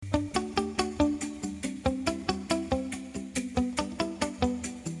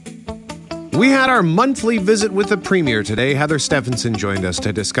We had our monthly visit with the Premier today. Heather Stephenson joined us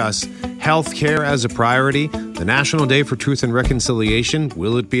to discuss health care as a priority, the National Day for Truth and Reconciliation.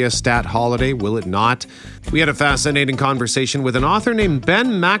 Will it be a stat holiday? Will it not? We had a fascinating conversation with an author named Ben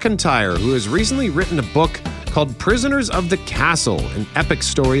McIntyre, who has recently written a book called Prisoners of the Castle, an epic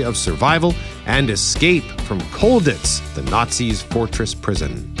story of survival and escape from Colditz, the Nazis' fortress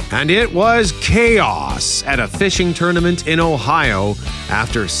prison. And it was chaos at a fishing tournament in Ohio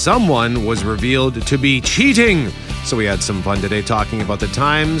after someone was revealed to be cheating. So we had some fun today talking about the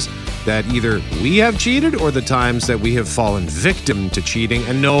times that either we have cheated or the times that we have fallen victim to cheating.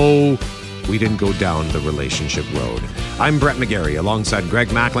 And no, we didn't go down the relationship road. I'm Brett McGarry alongside Greg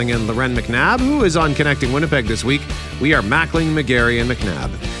Mackling and Loren McNabb, who is on Connecting Winnipeg this week. We are Mackling, McGarry, and McNabb.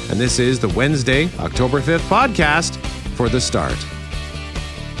 And this is the Wednesday, October 5th podcast for The Start.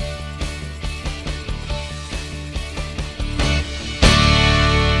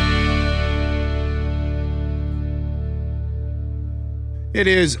 It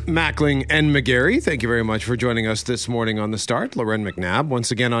is Mackling and McGarry. Thank you very much for joining us this morning on The Start. Loren McNabb,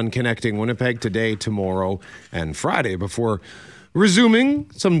 once again on Connecting Winnipeg today, tomorrow, and Friday before resuming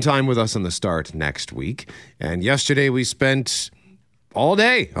some time with us on The Start next week. And yesterday we spent all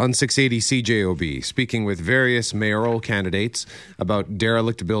day on 680 CJOB, speaking with various mayoral candidates about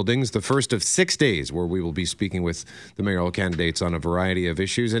derelict buildings, the first of 6 days where we will be speaking with the mayoral candidates on a variety of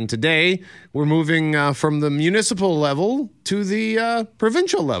issues. And today, we're moving from the municipal level to the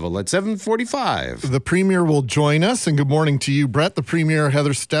provincial level at 7:45. The Premier will join us, and good morning to you, Brett. The Premier,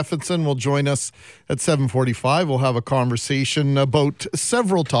 Heather Stephenson, will join us at 7:45. We'll have a conversation about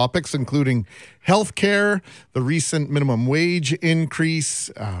several topics, including healthcare, the recent minimum wage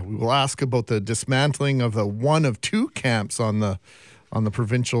increase. We will ask about the dismantling of the one of two camps on the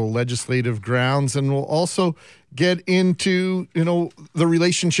provincial legislative grounds, and we'll also get into, the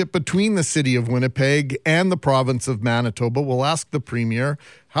relationship between the city of Winnipeg and the province of Manitoba. We'll ask the Premier,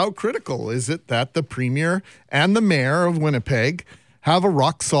 how critical is it that the Premier and the Mayor of Winnipeg have a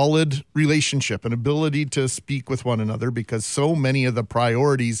rock-solid relationship, an ability to speak with one another, because so many of the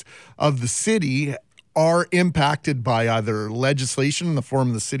priorities of the city are impacted by either legislation in the form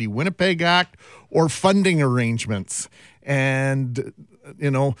of the City Winnipeg Act or funding arrangements. And,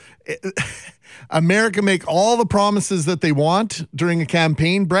 America make all the promises that they want during a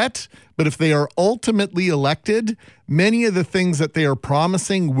campaign, Brett, but if they are ultimately elected, many of the things that they are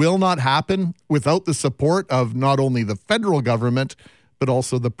promising will not happen without the support of not only the federal government, but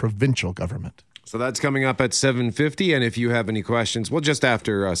also the provincial government. So that's coming up at 7:50, and if you have any questions, well, just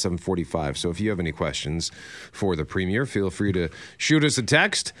after 7:45. So if you have any questions for the Premier, feel free to shoot us a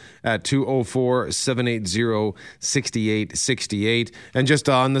text at 204-780-6868. And just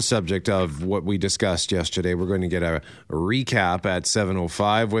on the subject of what we discussed yesterday, we're going to get a recap at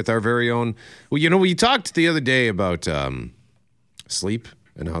 7:05 with our very own. Well, we talked the other day about sleep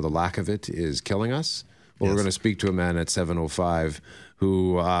and how the lack of it is killing us. Well, yes. We're going to speak to a man at 7:05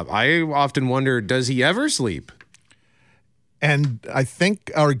 who I often wonder, does he ever sleep? And I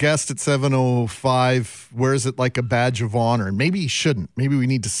think our guest at 7:05 wears it like a badge of honor. And maybe he shouldn't. Maybe we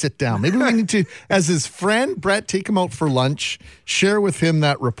need to sit down. Maybe we need to, as his friend, Brett, take him out for lunch, share with him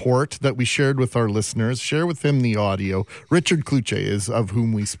that report that we shared with our listeners, share with him the audio. Richard Cloutier is of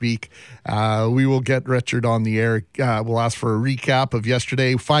whom we speak. We will get Richard on the air. We'll ask for a recap of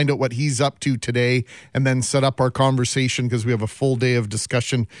yesterday, find out what he's up to today, and then set up our conversation because we have a full day of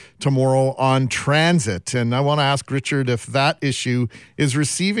discussion tomorrow on transit. And I want to ask Richard if that issue is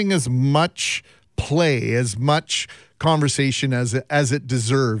receiving as much play, as much conversation as it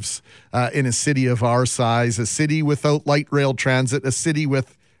deserves in a city of our size, a city without light rail transit, a city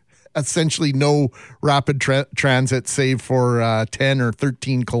with essentially no rapid transit save for 10 or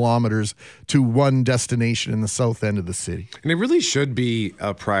 13 kilometers to one destination in the south end of the city. And it really should be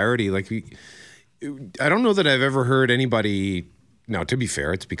a priority. I don't know that I've ever heard anybody. Now, to be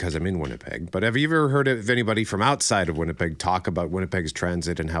fair, it's because I'm in Winnipeg, but have you ever heard of anybody from outside of Winnipeg talk about Winnipeg's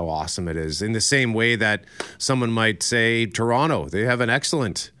transit and how awesome it is? In the same way that someone might say Toronto, they have an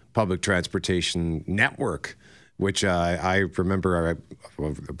excellent public transportation network, which I remember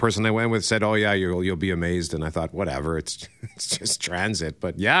the person I went with said, oh yeah, you'll be amazed. And I thought, whatever, it's just transit.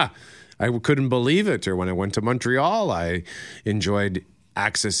 But yeah, I couldn't believe it. Or when I went to Montreal, I enjoyed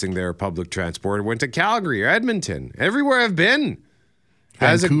accessing their public transport. I went to Calgary or Edmonton, everywhere I've been.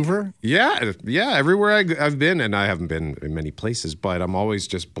 Vancouver? Everywhere I've been, and I haven't been in many places, but I'm always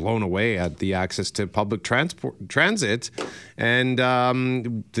just blown away at the access to public transit. And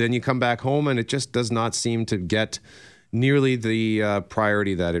then you come back home, and it just does not seem to get nearly the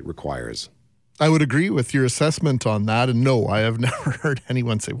priority that it requires. I would agree with your assessment on that. And no, I have never heard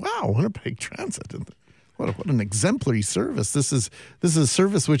anyone say, wow, Winnipeg Transit. What an exemplary service. This is a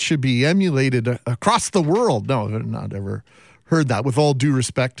service which should be emulated across the world. No, I've not ever heard that. With all due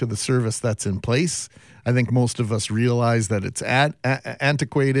respect to the service that's in place, I think most of us realize that it's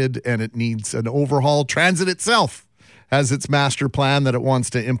antiquated and it needs an overhaul. Transit itself has its master plan that it wants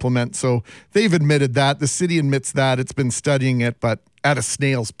to implement. So they've admitted that. The city admits that. It's been studying it, but at a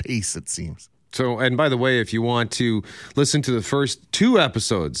snail's pace, it seems. So, and by the way, if you want to listen to the first 2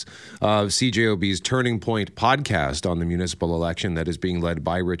 episodes of CJOB's Turning Point podcast on the municipal election that is being led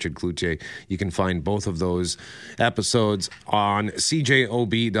by Richard Cloutier, you can find both of those episodes on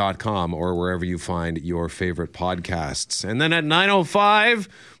cjob.com or wherever you find your favorite podcasts. And then at 9:05,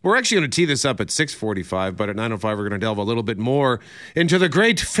 we're actually going to tee this up at 6:45, but at 9:05, we're going to delve a little bit more into the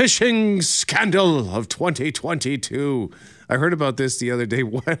great fishing scandal of 2022. I heard about this the other day.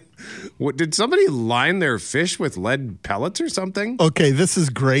 What did somebody line their fish with lead pellets or something? Okay, this is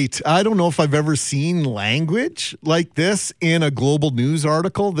great. I don't know if I've ever seen language like this in a Global News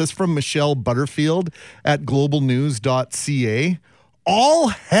article. This from Michelle Butterfield at globalnews.ca. All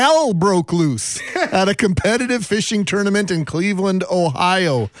hell broke loose at a competitive fishing tournament in Cleveland,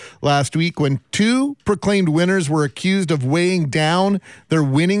 Ohio last week when 2 proclaimed winners were accused of weighing down their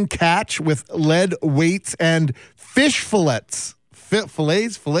winning catch with lead weights and fish fillets.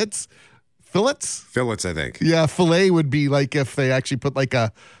 Fillets, Fillets, I think. Yeah, fillet would be like if they actually put like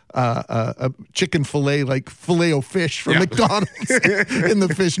a chicken fillet, like Filet-O-Fish from McDonald's in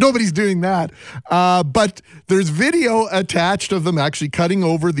the fish. Nobody's doing that. But there's video attached of them actually cutting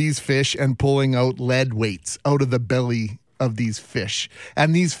over these fish and pulling out lead weights out of the belly of these fish.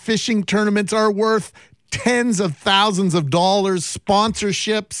 And these fishing tournaments are worth tens of thousands of dollars,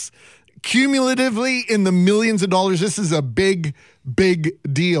 sponsorships, cumulatively in the millions of dollars. This is a big, big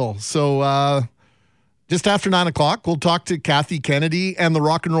deal. So just after 9 o'clock, we'll talk to Kathy Kennedy and the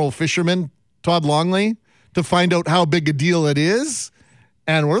rock and roll fisherman, Todd Longley, to find out how big a deal it is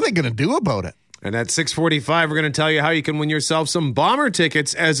and what are they going to do about it. And at 6:45, we're going to tell you how you can win yourself some bomber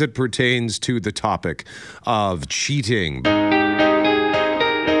tickets as it pertains to the topic of cheating.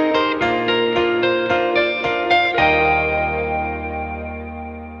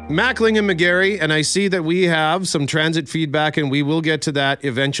 Mackling and McGarry, and I see that we have some transit feedback, and we will get to that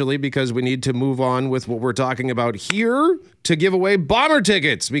eventually because we need to move on with what we're talking about here to give away bomber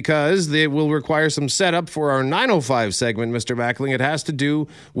tickets because they will require some setup for our 9:05 segment, Mr. Mackling. It has to do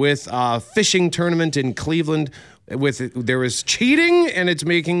with a fishing tournament in Cleveland. There is cheating, and it's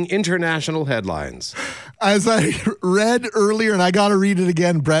making international headlines. As I read earlier, and I got to read it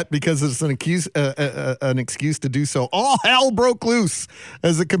again, Brett, because it's an excuse to do so. All hell broke loose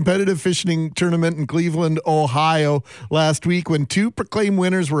as a competitive fishing tournament in Cleveland, Ohio last week when 2 proclaimed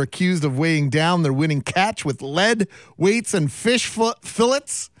winners were accused of weighing down their winning catch with lead weights and fish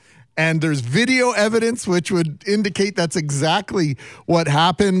fillets. And there's video evidence which would indicate that's exactly what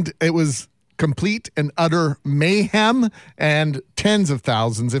happened. It was complete and utter mayhem and tens of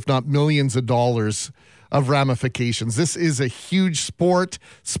thousands, if not millions of dollars of ramifications. This is a huge sport,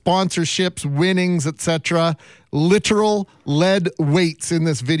 sponsorships, winnings, etc. Literal lead weights in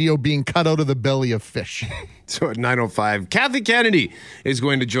this video being cut out of the belly of fish. So at 9:05, Kathy Kennedy is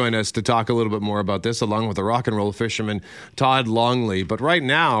going to join us to talk a little bit more about this, along with the rock and roll fisherman, Todd Longley. But right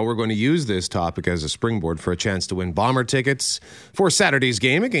now, we're going to use this topic as a springboard for a chance to win bomber tickets for Saturday's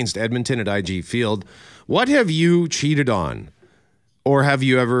game against Edmonton at IG Field. What have you cheated on? Or have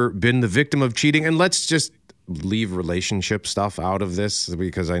you ever been the victim of cheating? And let's just leave relationship stuff out of this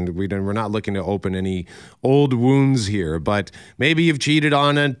because we're not looking to open any old wounds here. But maybe you've cheated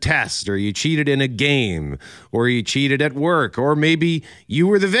on a test, or you cheated in a game, or you cheated at work, or maybe you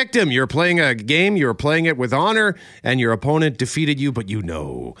were the victim. You're playing a game, you're playing it with honor, and your opponent defeated you, but you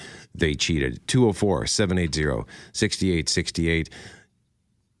know they cheated. 204-780-6868.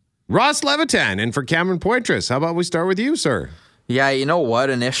 Ross Levitan in for Cameron Poitras. How about we start with you, sir? Yeah, you know what?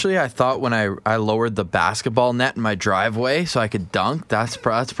 Initially, I thought when I lowered the basketball net in my driveway so I could dunk, that's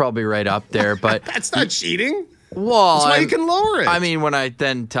probably right up there. But that's not cheating. Well, that's why you can lower it. I mean, when I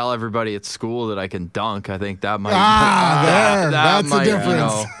then tell everybody at school that I can dunk, I think that might that's the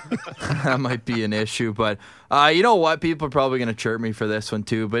difference. That might be an issue. But you know what? People are probably going to chirp me for this one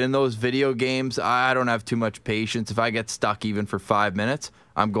too. But in those video games, I don't have too much patience. If I get stuck even for 5 minutes,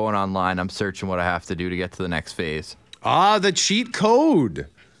 I'm going online. I'm searching what I have to do to get to the next phase. The cheat code.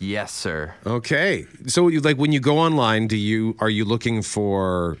 Yes, sir. Okay. So when you go online, are you looking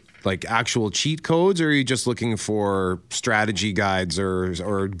for like actual cheat codes, or are you just looking for strategy guides or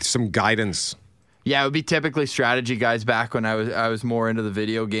some guidance? Yeah, it would be typically strategy guys back when I was more into the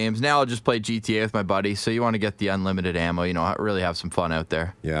video games. Now I'll just play GTA with my buddies. So you want to get the unlimited ammo, really have some fun out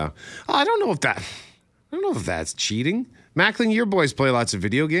there. Yeah. I don't know if that's cheating. Mackling, your boys play lots of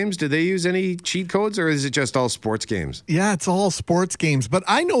video games. Do they use any cheat codes, or is it just all sports games? Yeah, it's all sports games. But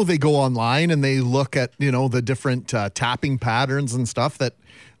I know they go online and they look at, the different tapping patterns and stuff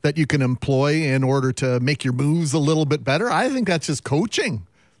that you can employ in order to make your moves a little bit better. I think that's just coaching.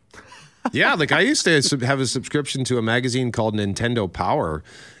 Yeah, like I used to have a subscription to a magazine called Nintendo Power,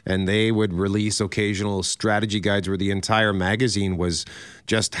 and they would release occasional strategy guides where the entire magazine was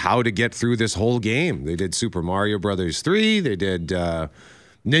just how to get through this whole game. They did Super Mario Brothers 3, they did Ninja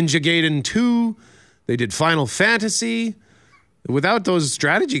Gaiden 2, they did Final Fantasy. Without those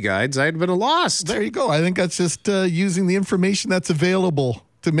strategy guides, I'd been lost. There you go. I think that's just using the information that's available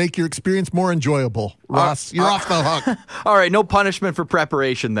to make your experience more enjoyable. Ross, you're off the hook. All right, no punishment for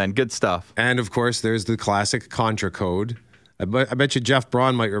preparation then. Good stuff. And, of course, there's the classic Contra code. I bet you Jeff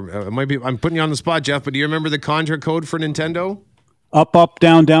Braun might be... I'm putting you on the spot, Jeff, but do you remember the Contra code for Nintendo? Up, up,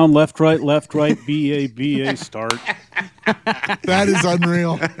 down, down, left, right, B, A, start. That is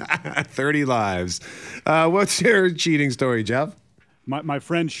unreal. 30 lives. What's your cheating story, Jeff? My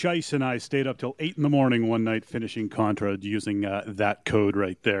friend Shice and I stayed up till 8 a.m. one night finishing Contra using that code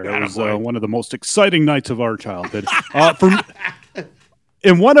right there. It was one of the most exciting nights of our childhood.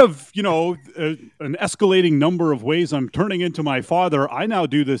 In one of, an escalating number of ways I'm turning into my father, I now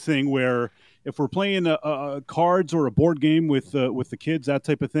do this thing where if we're playing cards or a board game with the kids, that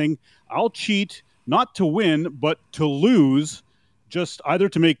type of thing, I'll cheat not to win, but to lose, just either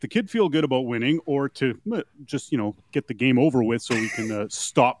to make the kid feel good about winning or to just, get the game over with so we can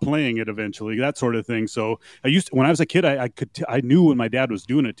stop playing it eventually, that sort of thing. So when I was a kid, I knew when my dad was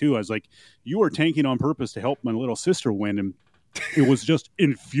doing it too. I was like, you are tanking on purpose to help my little sister win. And it was just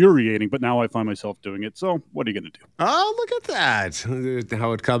infuriating, but now I find myself doing it. So what are you going to do? Oh, look at that.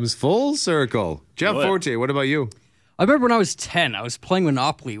 How it comes full circle. Jeff Forte, what about you? I remember when I was 10, I was playing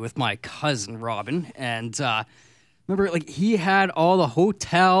Monopoly with my cousin, Robin, and remember, he had all the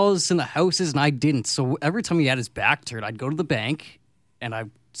hotels and the houses, and I didn't. So every time he had his back turned, I'd go to the bank, and I'd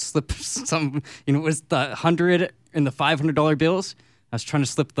slip some, it was the $100 and the $500 bills. I was trying to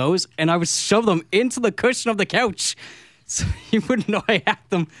slip those, and I would shove them into the cushion of the couch so he wouldn't know I had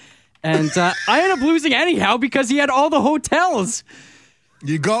them. And I ended up losing anyhow because he had all the hotels.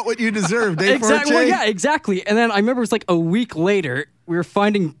 You got what you deserved, eh, exactly. Forte? Well, yeah, exactly. And then I remember it was like a week later, we were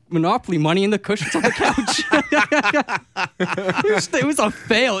finding Monopoly money in the cushions on the couch. It was a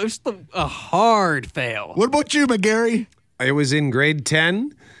fail. It was a hard fail. What about you, McGarry? It was in grade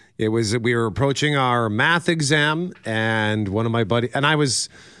 10. We were approaching our math exam, and one of my buddies, and I was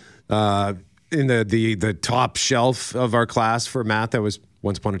in the top shelf of our class for math. I was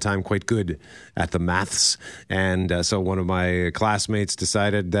once upon a time quite good at the maths. And so one of my classmates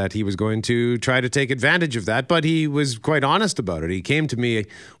decided that he was going to try to take advantage of that, but he was quite honest about it. He came to me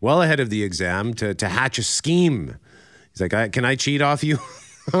well ahead of the exam to hatch a scheme. He's like, can I cheat off you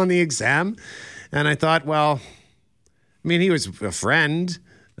on the exam? And I thought, he was a friend.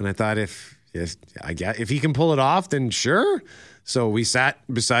 And I thought if he can pull it off, then sure. So we sat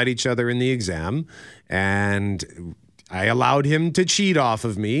beside each other in the exam, and I allowed him to cheat off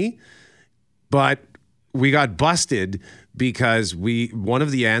of me, but we got busted because one of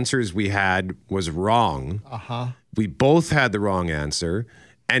the answers we had was wrong. We both had the wrong answer,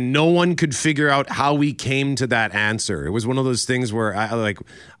 and no one could figure out how we came to that answer. It was one of those things where I don't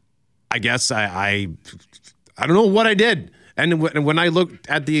know what I did. And when I looked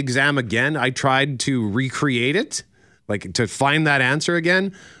at the exam again, I tried to recreate it. Like to find that answer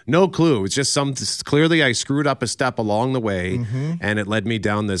again, no clue. It's just clearly I screwed up a step along the way, and it led me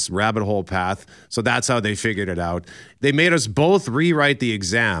down this rabbit hole path. So that's how they figured it out. They made us both rewrite the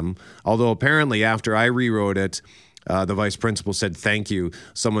exam, although apparently after I rewrote it, the vice principal said thank you.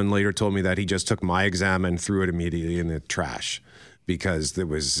 Someone later told me that he just took my exam and threw it immediately in the trash, because it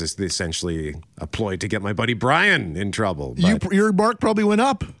was just essentially a ploy to get my buddy Brian in trouble. Your mark probably went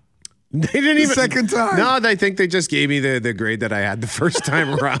up. They didn't even second time. No, I think they just gave me the grade that I had the first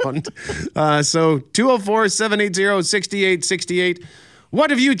time around. So 204-780-6868. What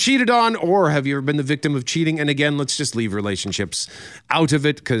have you cheated on, or have you ever been the victim of cheating? And again, let's just leave relationships out of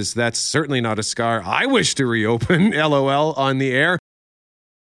it, because that's certainly not a scar I wish to reopen. LOL on the air.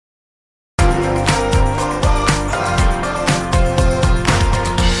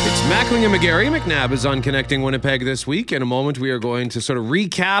 Mackling and McGarry. McNabb is on Connecting Winnipeg this week. In a moment, we are going to sort of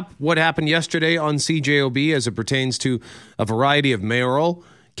recap what happened yesterday on CJOB as it pertains to a variety of mayoral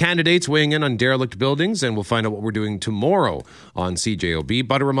candidates weighing in on derelict buildings, and we'll find out what we're doing tomorrow on CJOB.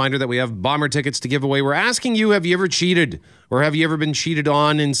 But a reminder that we have bomber tickets to give away. We're asking you, have you ever cheated? Or have you ever been cheated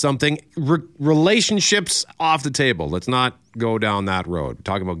on in something? Relationships off the table. Let's not go down that road. We're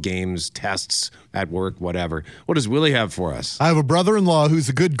talking about games, tests, at work, whatever. What does Willie have for us? I have a brother-in-law who's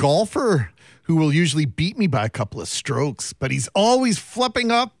a good golfer who will usually beat me by a couple of strokes, but he's always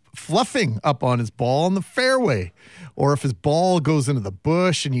fluffing up on his ball in the fairway. Or if his ball goes into the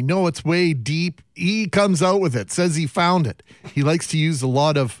bush and you know it's way deep, he comes out with it, says he found it. He likes to use a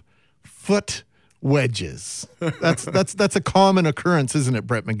lot of foot wedges. That's a common occurrence, isn't it,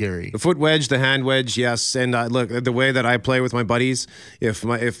 Brett McGarry? The foot wedge, the hand wedge, yes. And look, the way that I play with my buddies, if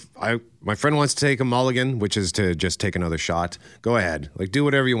my friend wants to take a mulligan, which is to just take another shot, go ahead. Like, do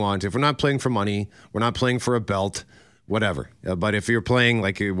whatever you want. If we're not playing for money, we're not playing for a belt, whatever. But if you're playing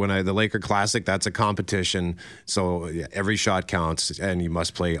like the Laker Classic, that's a competition. So yeah, every shot counts, and you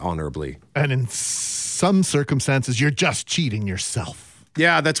must play honorably. And in some circumstances, you're just cheating yourself.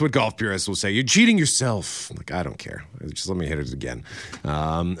 Yeah, that's what golf purists will say. You're cheating yourself. Like, I don't care. Just let me hit it again.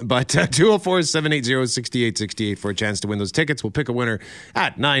 But 204-780-6868 for a chance to win those tickets. We'll pick a winner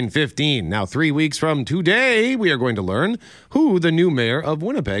at 9:15. Now, 3 weeks from today, we are going to learn who the new mayor of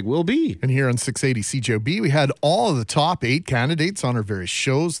Winnipeg will be. And here on 680 CJOB, we had all of the top 8 candidates on our various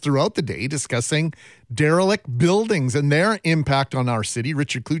shows throughout the day discussing derelict buildings and their impact on our city.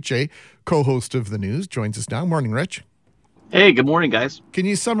 Richard Cloutier, co-host of The News, joins us now. Morning, Rich. Hey, good morning, guys. Can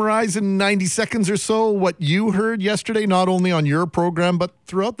you summarize in 90 seconds or so what you heard yesterday, not only on your program, but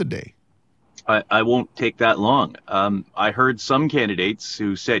throughout the day? I won't take that long. I heard some candidates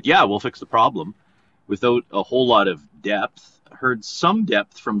who said, yeah, we'll fix the problem without a whole lot of depth. I heard some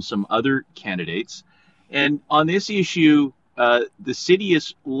depth from some other candidates. And on this issue, the city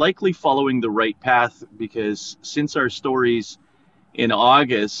is likely following the right path because since our stories in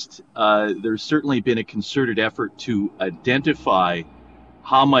August, there's certainly been a concerted effort to identify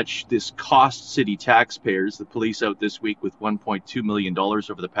how much this costs city taxpayers. The police out this week with $1.2 million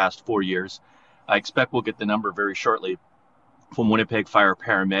over the past 4 years. I expect we'll get the number very shortly from Winnipeg Fire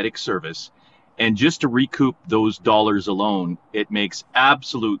Paramedic Service. And just to recoup those dollars alone, it makes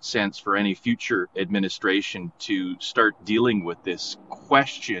absolute sense for any future administration to start dealing with this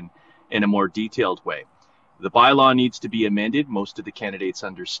question in a more detailed way. The bylaw needs to be amended. Most of the candidates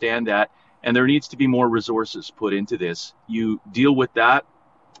understand that. And there needs to be more resources put into this. You deal with that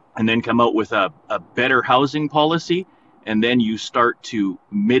and then come out with a better housing policy. And then you start to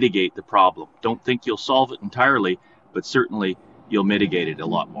mitigate the problem. Don't think you'll solve it entirely, but certainly you'll mitigate it a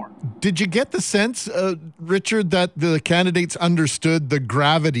lot more. Did you get the sense, Richard, that the candidates understood the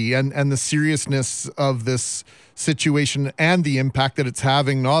gravity and the seriousness of this situation and the impact that it's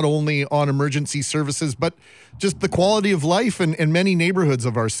having not only on emergency services, but just the quality of life in many neighborhoods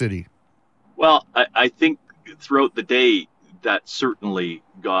of our city? Well, I think throughout the day, that certainly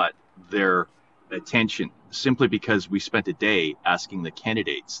got their attention simply because we spent a day asking the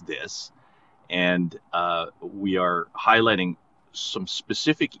candidates this. And we are highlighting some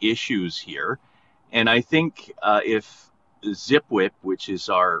specific issues here. And I think if Zip Whip, which is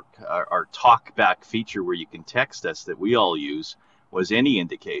our talk back feature where you can text us that we all use, was any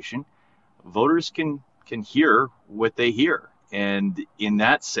indication, voters can hear what they hear. And in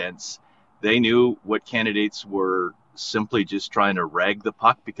that sense, they knew what candidates were simply just trying to rag the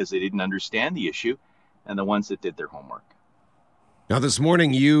puck because they didn't understand the issue, and the ones that did their homework. Now, this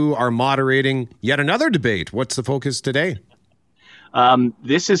morning, you are moderating yet another debate. What's the focus today?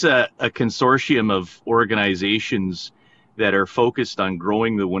 This is a consortium of organizations that are focused on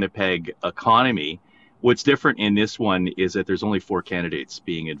growing the Winnipeg economy. What's different in this one is that there's only 4 candidates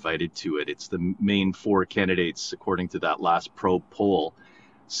being invited to it. It's the main 4 candidates, according to that last probe poll.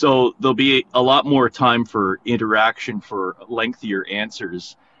 So there'll be a lot more time for interaction, for lengthier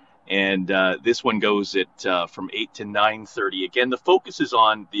answers. And this one goes at from 8 to 9:30. Again, the focus is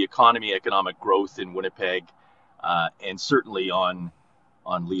on the economy, economic growth in Winnipeg, and certainly on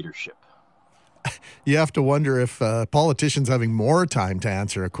leadership. You have to wonder if politicians having more time to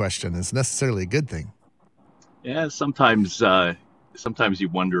answer a question is necessarily a good thing. Yeah, sometimes you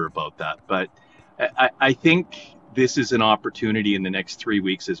wonder about that. But I think this is an opportunity in the next 3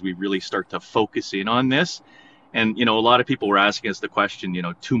 weeks as we really start to focus in on this. And, a lot of people were asking us the question,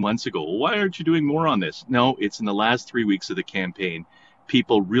 2 months ago, well, why aren't you doing more on this? No, it's in the last 3 weeks of the campaign.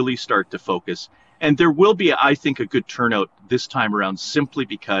 People really start to focus. And there will be, I think, a good turnout this time around simply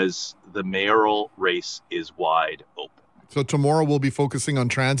because the mayoral race is wide open. So tomorrow we'll be focusing on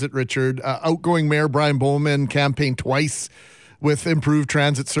transit, Richard. Outgoing Mayor Brian Bowman campaigned twice with improved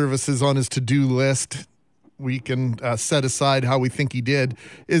transit services on his to-do list. we can set aside how we think he did.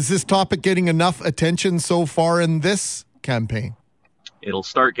 Is this topic getting enough attention so far in this campaign? It'll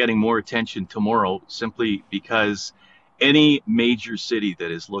start getting more attention tomorrow simply because any major city that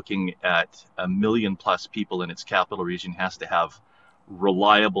is looking at 1 million plus people in its capital region has to have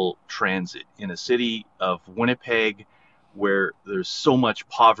reliable transit. In a city of Winnipeg, where there's so much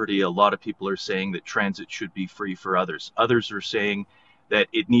poverty, a lot of people are saying that transit should be free for others. Others are saying that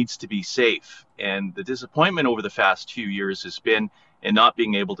it needs to be safe. And the disappointment over the past few years has been in not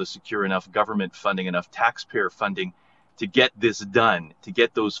being able to secure enough government funding, enough taxpayer funding to get this done, to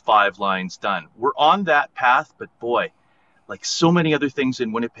get those 5 lines done. We're on that path, but boy, like so many other things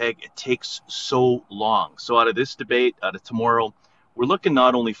in Winnipeg, it takes so long. So out of this debate, out of tomorrow, we're looking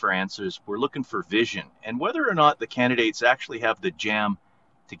not only for answers, we're looking for vision and whether or not the candidates actually have the jam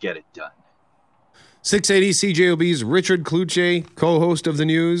to get it done. 680 CJOB's Richard Cloutier, co-host of the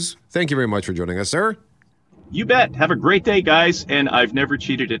news. Thank you very much for joining us, sir. You bet. Have a great day, guys. And I've never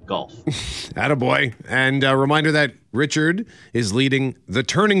cheated at golf. Attaboy. And a reminder that Richard is leading the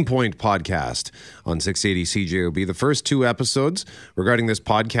Turning Point podcast on 680 CJOB. The first 2 episodes regarding this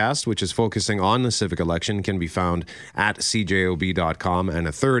podcast, which is focusing on the civic election, can be found at cjob.com. And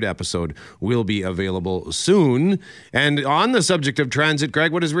a 3rd episode will be available soon. And on the subject of transit,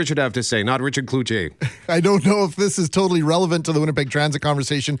 Greg, what does Richard have to say? Not Richard Cloutier. I don't know if this is totally relevant to the Winnipeg transit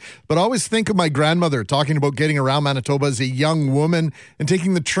conversation, but I always think of my grandmother talking about getting around Manitoba as a young woman and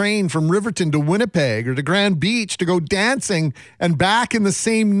taking the train from Riverton to Winnipeg or to Grand Beach to go dancing and back in the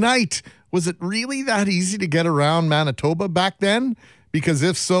same night. Was it really that easy to get around Manitoba back then? Because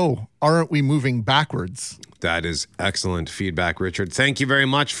if so, aren't we moving backwards? That is excellent feedback, Richard. Thank you very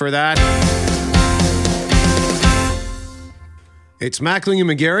much for that. It's Mackling and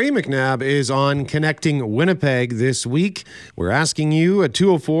McGarry. McNabb is on Connecting Winnipeg this week. We're asking you at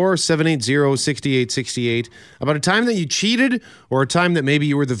 204-780-6868 about a time that you cheated or a time that maybe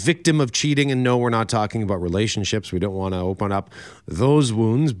you were the victim of cheating. And no, we're not talking about relationships. We don't want to open up those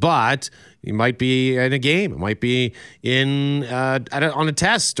wounds, but you might be in a game. It might be on a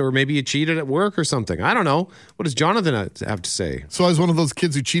test, or maybe you cheated at work or something. I don't know. What does Jonathan have to say? So I was one of those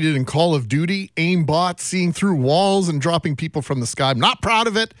kids who cheated in Call of Duty, aimbot, seeing through walls and dropping people from the sky. I'm not proud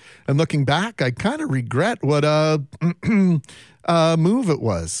of it. And looking back, I kind of regret what a move it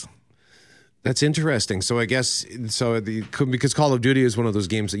was. That's interesting. So I guess, because Call of Duty is one of those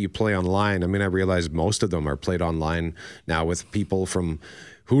games that you play online. I mean, I realize most of them are played online now with people from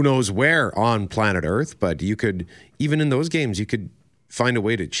who knows where on planet Earth, but you could, even in those games, you could find a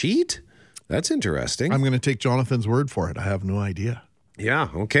way to cheat? That's interesting. I'm going to take Jonathan's word for it. I have no idea. Yeah,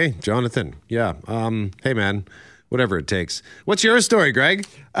 okay, Jonathan. Yeah, hey man, whatever it takes. What's your story, Greg?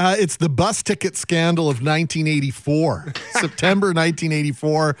 It's the bus ticket scandal of 1984, September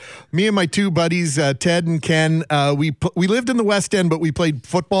 1984. Me and my 2 buddies, Ted and Ken, we lived in the West End, but we played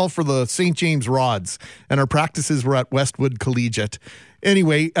football for the St. James Rods, and our practices were at Westwood Collegiate.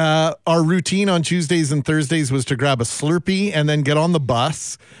 Anyway, our routine on Tuesdays and Thursdays was to grab a Slurpee and then get on the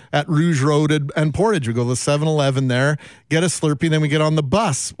bus at Rouge Road and Portage. We go to the 7-Eleven there, get a Slurpee, then we get on the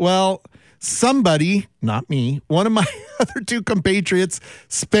bus. Well, somebody, not me, one of my other 2 compatriots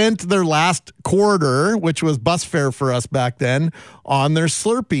spent their last quarter, which was bus fare for us back then, on their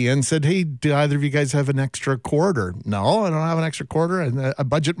Slurpee and said, hey, do either of you guys have an extra quarter? No, I don't have an extra quarter. I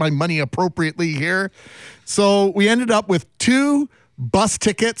budget my money appropriately here. So we ended up with 2 bus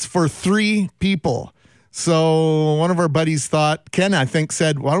tickets for 3 people. So one of our buddies thought, Ken, I think,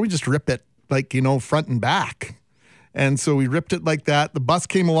 said, why don't we just rip it front and back? And so we ripped it like that. The bus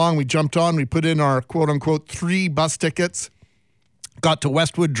came along. We jumped on. We put in our quote unquote 3 bus tickets. Got to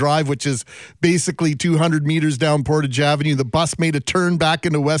Westwood Drive, which is basically 200 meters down Portage Avenue. The bus made a turn back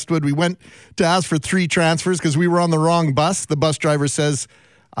into Westwood. We went to ask for 3 transfers because we were on the wrong bus. The bus driver says,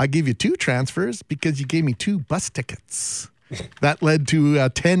 I give you 2 transfers because you gave me 2 bus tickets. That led to a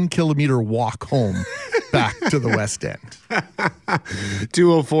 10-kilometer walk home back to the West End.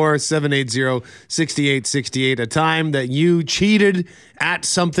 204-780-6868, a time that you cheated at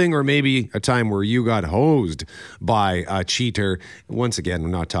something, or maybe a time where you got hosed by a cheater. Once again, we're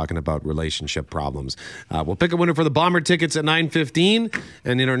not talking about relationship problems. We'll pick a winner for the Bomber tickets at 9:15,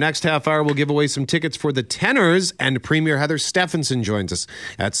 and in our next half hour, we'll give away some tickets for the Tenors, and Premier Heather Stephenson joins us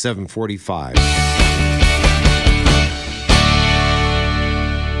at 7:45.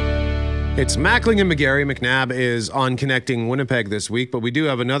 It's Mackling and McGarry. McNabb is on Connecting Winnipeg this week, but we do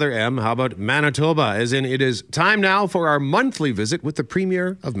have another M. How about Manitoba? As in, it is time now for our monthly visit with the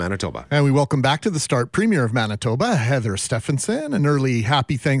Premier of Manitoba. And we welcome back to the start Premier of Manitoba, Heather Stephenson. An early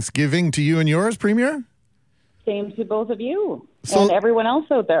happy Thanksgiving to you and yours, Premier. Same to both of you. So, everyone else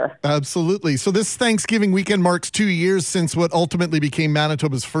out there. Absolutely. So this Thanksgiving weekend marks 2 years since what ultimately became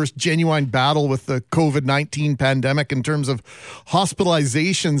Manitoba's first genuine battle with the COVID-19 pandemic in terms of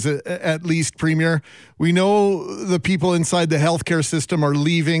hospitalizations, at least, Premier. We know the people inside the healthcare system are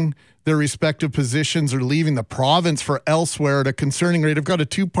leaving their respective positions or leaving the province for elsewhere at a concerning rate. I've got a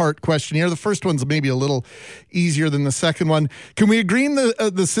two-part question here. The first one's maybe a little easier than the second one. Can we agree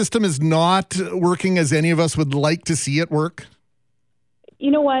the system is not working as any of us would like to see it work? You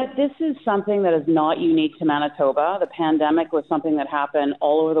know what? This is something that is not unique to Manitoba. The pandemic was something that happened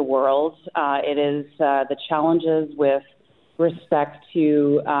all over the world. It is the challenges with respect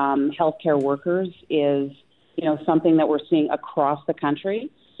to healthcare workers is, something that we're seeing across the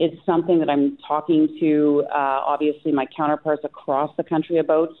country. It's something that I'm talking to, obviously, my counterparts across the country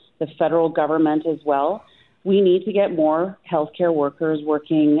about, the federal government as well. We need to get more healthcare workers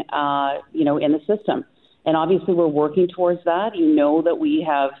working, in the system. And obviously, we're working towards that. You know that we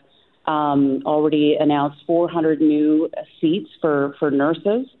have already announced 400 new seats for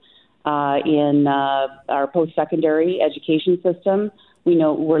nurses in our post-secondary education system. We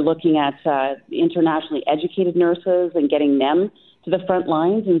know we're looking at internationally educated nurses and getting them to the front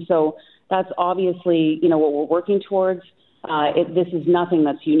lines. And so that's obviously, what we're working towards. This is nothing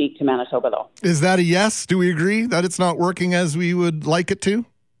that's unique to Manitoba, though. Is that a yes? Do we agree that it's not working as we would like it to?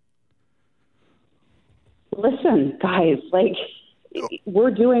 Listen, guys, we're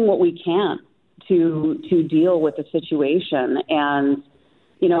doing what we can to deal with the situation, and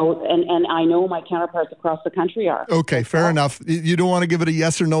and I know my counterparts across the country are. Okay, fair enough. You don't want to give it a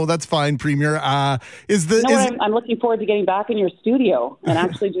yes or no. That's fine, Premier. I'm looking forward to getting back in your studio and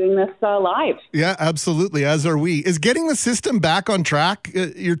actually doing this live. Yeah, absolutely. As are we. Is getting the system back on track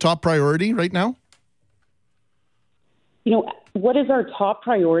your top priority right now? What is our top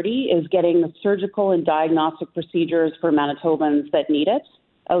priority is getting the surgical and diagnostic procedures for Manitobans that need it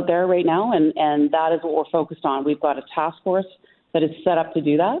out there right now, and that is what we're focused on. We've got a task force that is set up to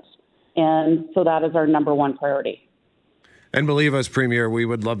do that, and so that is our number one priority. And believe us, Premier, we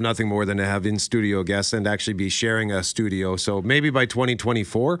would love nothing more than to have in-studio guests and actually be sharing a studio. So maybe by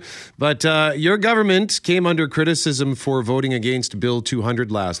 2024. But your government came under criticism for voting against Bill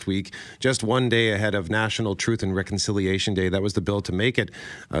 200 last week, just one day ahead of National Truth and Reconciliation Day. That was the bill to make it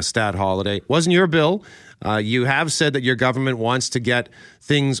a stat holiday. Wasn't your bill. You have said that your government wants to get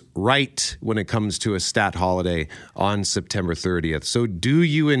things right when it comes to a stat holiday on September 30th. So do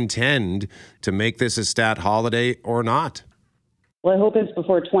you intend to make this a stat holiday or not? Well, I hope it's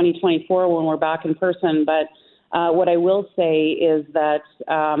before 2024 when we're back in person. But what I will say is that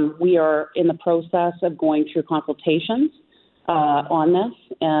we are in the process of going through consultations on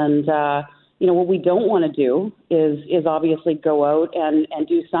this. And, what we don't want to do is obviously go out and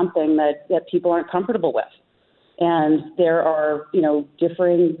do something that people aren't comfortable with. And there are,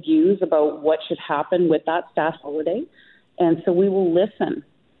 differing views about what should happen with that stat holiday. And so we will listen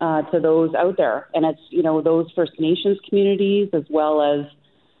to those out there. And it's, those First Nations communities as well as,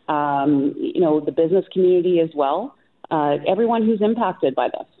 the business community as well. Everyone who's impacted by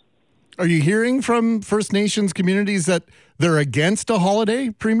this. Are you hearing from First Nations communities that they're against a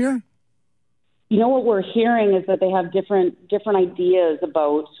holiday, Premier? What we're hearing is that they have different ideas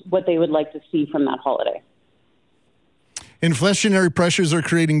about what they would like to see from that holiday. Inflationary pressures are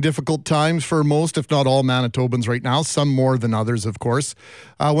creating difficult times for most, if not all, Manitobans right now, some more than others, of course.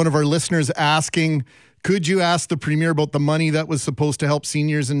 One of our listeners asking, could you ask the Premier about the money that was supposed to help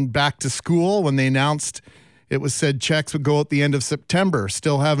seniors in back to school when they announced it was said checks would go at the end of September?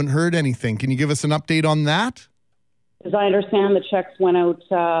 Still haven't heard anything. Can you give us an update on that? As I understand, the checks went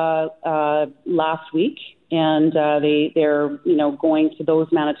out last week, and they're going to those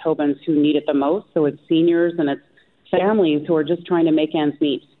Manitobans who need it the most. So it's seniors and it's families who are just trying to make ends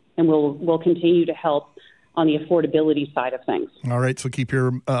meet, and we'll continue to help on the affordability side of things. All right, so keep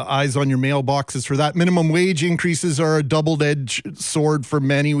your eyes on your mailboxes for that. Minimum wage increases are a double-edged sword for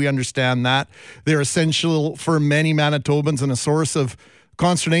many. We understand that. They're essential for many Manitobans and a source of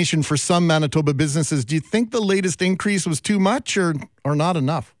consternation for some Manitoba businesses. Do you think the latest increase was too much or not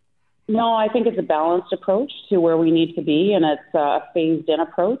enough? No, I think it's a balanced approach to where we need to be, and it's a phased-in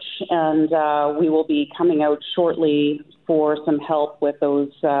approach. And we will be coming out shortly for some help with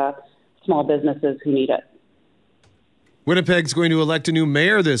those small businesses who need it. Winnipeg's going to elect a new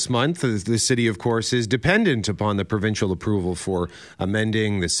mayor this month. The city, of course, is dependent upon the provincial approval for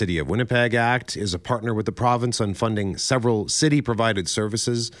amending the City of Winnipeg Act, is a partner with the province on funding several city-provided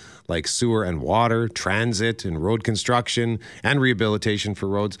services like sewer and water, transit and road construction, and rehabilitation for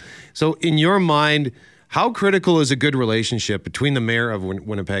roads. So in your mind, how critical is a good relationship between the mayor of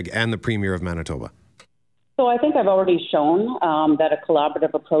Winnipeg and the premier of Manitoba? So I think I've already shown that a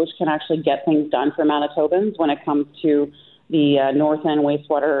collaborative approach can actually get things done for Manitobans when it comes to the North End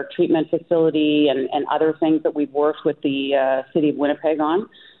wastewater treatment facility and other things that we've worked with the City of Winnipeg on.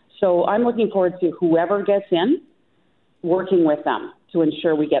 So I'm looking forward to whoever gets in, working with them to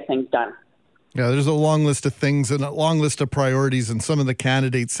ensure we get things done. Yeah, there's a long list of things and a long list of priorities, and some of the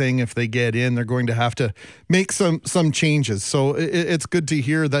candidates saying if they get in, they're going to have to make some changes. So it's good to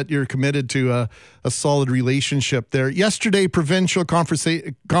hear that you're committed to a solid relationship there. Yesterday, Provincial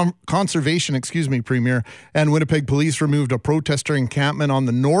Conservation, Premier, and Winnipeg Police removed a protester encampment on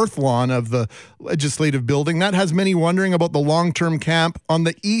the north lawn of the Legislative Building. That has many wondering about the long-term camp on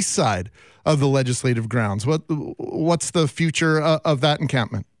the east side of the Legislative grounds. What's the future of that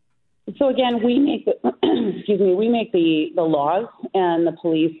encampment? So again, we make the laws, and the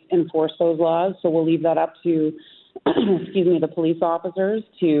police enforce those laws. So we'll leave that up to the police officers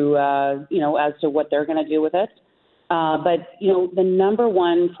to as to what they're going to do with it. But the number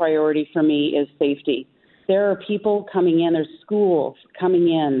one priority for me is safety. There are people coming in, there's schools coming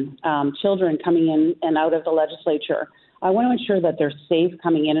in, children coming in and out of the legislature. I want to ensure that they're safe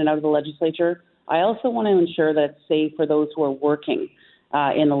coming in and out of the legislature. I also want to ensure that it's safe for those who are working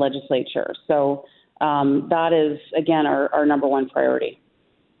in the legislature. So that is, again, our number one priority.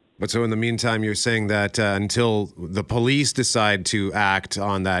 But so in the meantime, you're saying that until the police decide to act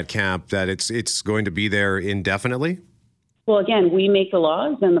on that camp, that it's going to be there indefinitely? Well, again, we make the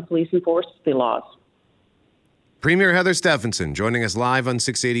laws and the police enforce the laws. Premier Heather Stephenson joining us live on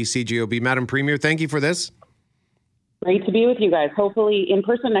 680 CJOB. Madam Premier, thank you for this. Great to be with you guys. Hopefully in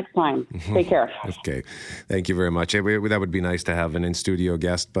person next time. Take care. Okay. Thank you very much. That would be nice to have an in-studio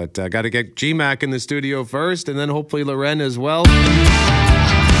guest, but got to get GMAC in the studio first, and then hopefully Loren as well.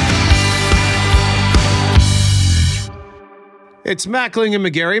 It's Mackling and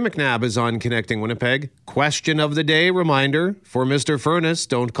McGarry. McNabb is on Connecting Winnipeg. Question of the day reminder for Mr. Furness.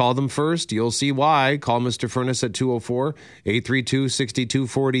 Don't call them first. You'll see why. Call Mr. Furness at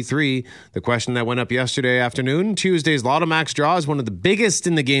 204-832-6243. The question that went up yesterday afternoon. Tuesday's Lotto Max draw is one of the biggest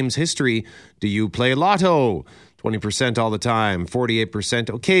in the game's history. Do you play Lotto? 20% all the time.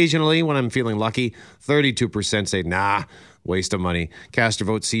 48% occasionally when I'm feeling lucky. 32% say, nah. Waste of money. Cast your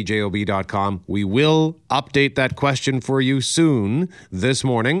vote, cjob.com. We will update that question for you soon this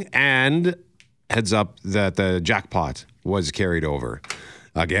morning. And heads up that the jackpot was carried over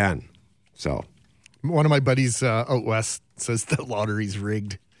again. So, one of my buddies out west says the lottery's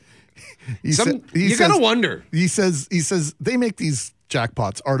rigged. You gotta wonder. He says they make these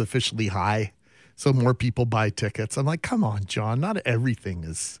jackpots artificially high so more people buy tickets. I'm like, come on, John. Not everything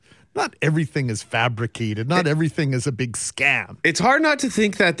is fabricated. Not everything is a big scam. It's hard not to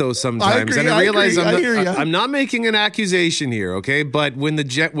think that, though, sometimes. I realize I'm not making an accusation here, okay? But when the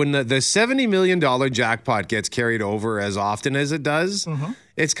 $70 million jackpot gets carried over as often as it does,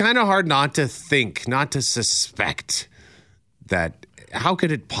 it's kind of hard not to suspect that how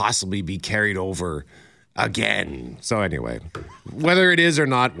could it possibly be carried over again? So anyway, whether it is or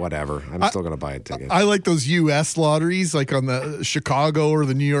not, whatever. I'm still going to buy a ticket. I like those U.S. lotteries, like on the Chicago or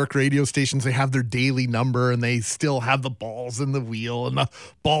the New York radio stations. They have their daily number, and they still have the balls in the wheel, and the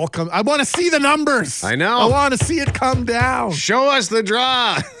ball comes. I want to see the numbers. I know. I want to see it come down. Show us the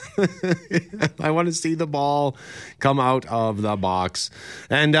draw. I want to see the ball come out of the box.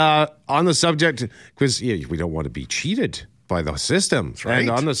 And on the subject, because we don't want to be cheated by the system. Right. And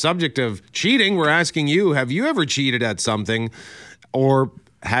on the subject of cheating, we're asking you, have you ever cheated at something, or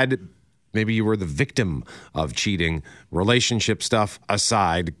maybe you were the victim of cheating? Relationship stuff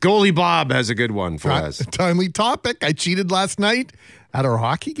aside, Goalie Bob has a good one for us. Timely topic. I cheated last night at our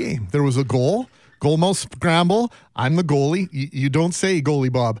hockey game. There was a goalmouth scramble. I'm the goalie. You don't say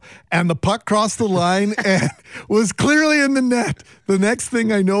Goalie Bob. And the puck crossed the line and was clearly in the net. The next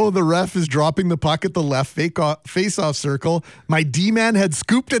thing I know, the ref is dropping the puck at the left face-off circle. My D-man had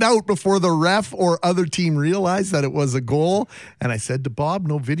scooped it out before the ref or other team realized that it was a goal. And I said to Bob,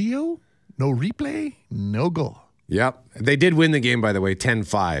 no video, no replay, no goal. Yep. They did win the game, by the way,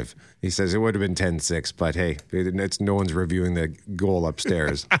 10-5. He says it would have been 10-6, but hey, no one's reviewing the goal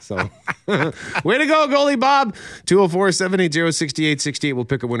upstairs. So, way to go, Goalie Bob. 204-780-6868. We'll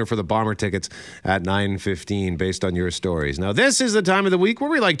pick a winner for the Bomber tickets at 9:15 based on your stories. Now, this is the time of the week where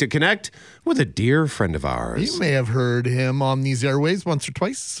we like to connect with a dear friend of ours. You may have heard him on these airwaves once or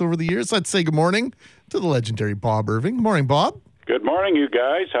twice over the years. Let's say good morning to the legendary Bob Irving. Good morning, Bob. Good morning, you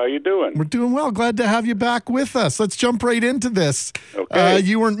guys. How you doing? We're doing well. Glad to have you back with us. Let's jump right into this. Okay.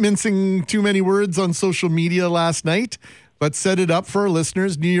 You weren't mincing too many words on social media last night. Let's set it up for our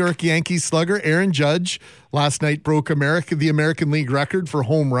listeners. New York Yankees slugger Aaron Judge last night broke the American League record for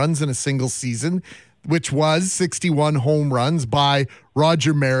home runs in a single season. which was 61 home runs by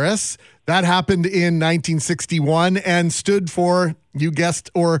Roger Maris. That happened in 1961 and stood for, you guessed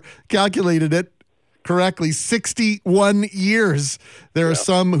or calculated it correctly, 61 years. There are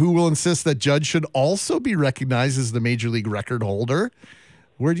some who will insist that Judge should also be recognized as the Major League record holder.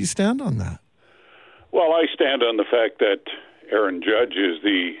 Where do you stand on that? Well, I stand on the fact that Aaron Judge is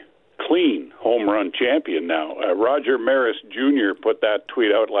the clean home run champion now. Roger Maris Jr. put that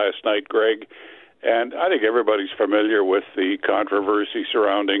tweet out last night, Greg, and I think everybody's familiar with the controversy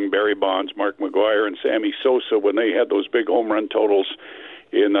surrounding Barry Bonds, Mark McGwire, and Sammy Sosa when they had those big home run totals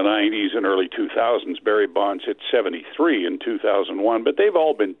in the 90s and early 2000s. Barry Bonds hit 73 in 2001, but they've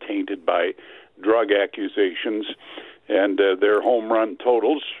all been tainted by drug accusations, and their home run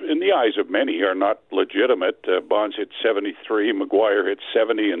totals, in the eyes of many, are not legitimate. Bonds hit 73, McGwire hit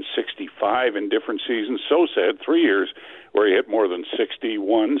 70 and 65 in different seasons. Sosa had 3 years where he hit more than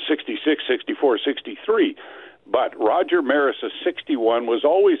 61, 66, 64, 63. But Roger Maris' 61 was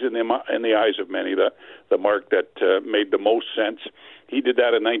always in the eyes of many the mark that made the most sense. He did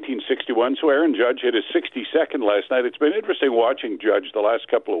that in 1961, so Aaron Judge hit his 62nd last night. It's been interesting watching Judge the last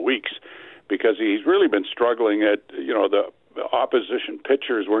couple of weeks because he's really been struggling at, the opposition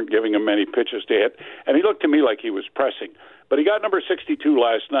pitchers weren't giving him many pitches to hit, and he looked to me like he was pressing. But he got number 62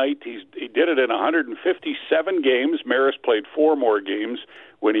 last night. He did it in 157 games. Maris played 4 more games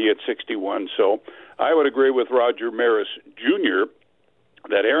when he hit 61. So I would agree with Roger Maris Jr.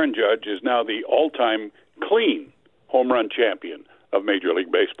 that Aaron Judge is now the all-time clean home run champion of Major League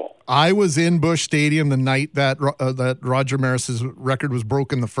Baseball. I was in Busch Stadium the night that Roger Maris's record was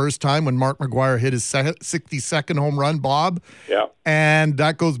broken the first time when Mark McGwire hit his 62nd home run, Bob. Yeah. And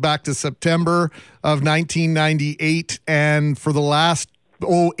that goes back to September of 1998. And for the last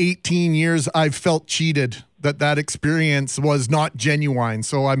 18 years, I've felt cheated that experience was not genuine.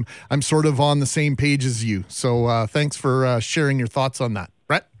 So I'm sort of on the same page as you. So thanks for sharing your thoughts on that.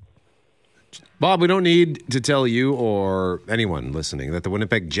 Brett? Bob, we don't need to tell you or anyone listening that the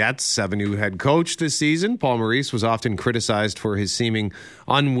Winnipeg Jets have a new head coach this season. Paul Maurice was often criticized for his seeming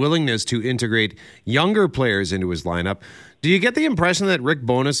unwillingness to integrate younger players into his lineup. Do you get the impression that Rick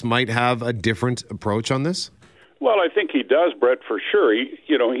Bowness might have a different approach on this? Well, I think he does, Brett, for sure.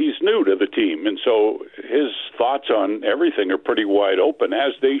 He's new to the team, and so his thoughts on everything are pretty wide open,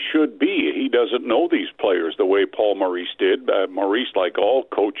 as they should be. He doesn't know these players the way Paul Maurice did. Maurice, like all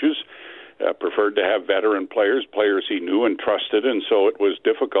coaches, preferred to have veteran players he knew and trusted, and so it was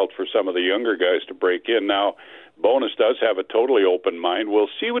difficult for some of the younger guys to break in. Now, Bowness does have a totally open mind. We'll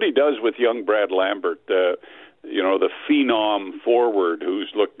see what he does with young Brad Lambert, the phenom forward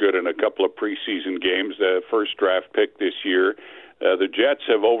who's looked good in a couple of preseason games, the first draft pick this year. The Jets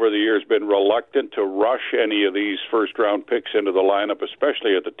have over the years been reluctant to rush any of these first-round picks into the lineup,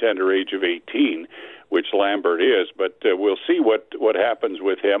 especially at the tender age of 18, which Lambert is. But we'll see what happens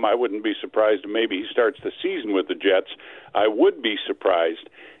with him. I wouldn't be surprised if maybe he starts the season with the Jets. I would be surprised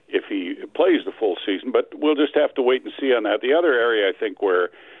if he plays the full season, but we'll just have to wait and see on that. The other area, I think, where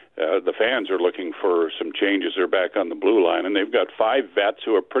the fans are looking for some changes are back on the blue line, and they've got 5 vets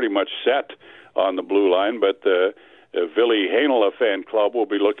who are pretty much set on the blue line, but the Ville Heinola fan club will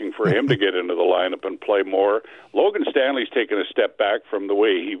be looking for him to get into the lineup and play more. Logan Stanley's taken a step back from the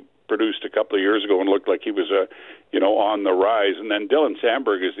way he produced a couple of years ago and looked like he was on the rise. And then Dylan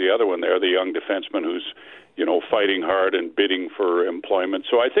Sandberg is the other one there, the young defenseman who's fighting hard and bidding for employment.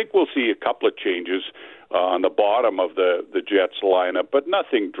 So I think we'll see a couple of changes on the bottom of the Jets lineup, but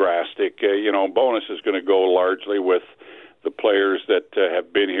nothing drastic. Bowness is going to go largely with the players that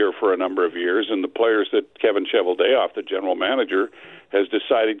have been here for a number of years and the players that Kevin Cheveldayoff, the general manager, has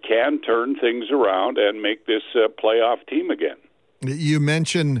decided can turn things around and make this playoff team again. You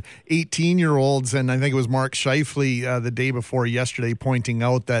mentioned 18-year-olds, and I think it was Mark Scheifele the day before yesterday pointing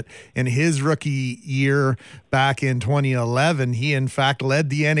out that in his rookie year back in 2011, he in fact led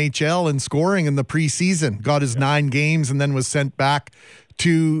the NHL in scoring in the preseason, got his 9 games, and then was sent back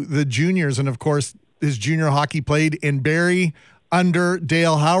to the juniors. And, of course, his junior hockey played in Barrie under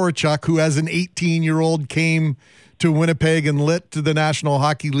Dale Hawerchuk, who as an 18-year-old came to Winnipeg and lit the National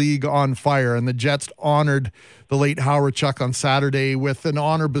Hockey League on fire. And the Jets honored the late Hawerchuk on Saturday with an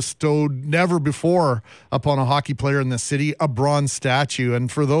honor bestowed never before upon a hockey player in the city, a bronze statue.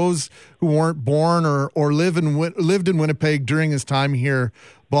 And for those who weren't born or lived in Winnipeg during his time here,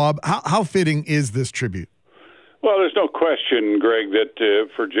 Bob, how fitting is this tribute? Well, there's no question, Greg, that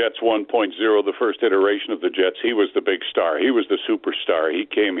for Jets 1.0, the first iteration of the Jets, he was the big star. He was the superstar. He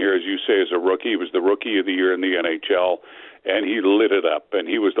came here, as you say, as a rookie. He was the rookie of the year in the NHL, and he lit it up. And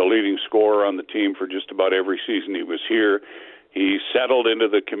he was the leading scorer on the team for just about every season he was here. He settled into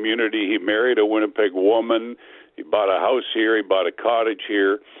the community. He married a Winnipeg woman. He bought a house here. He bought a cottage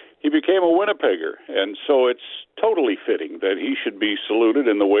here. He became a Winnipegger, and so it's totally fitting that he should be saluted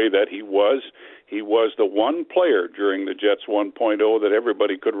in the way that he was. He was the one player during the Jets 1.0 that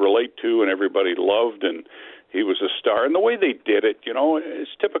everybody could relate to and everybody loved, and he was a star. And the way they did it, is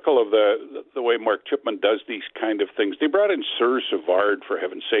typical of the way Mark Chipman does these kind of things. They brought in Sir Savard, for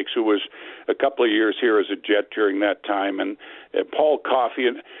heaven's sakes, who was a couple of years here as a Jet during that time, and Paul Coffey.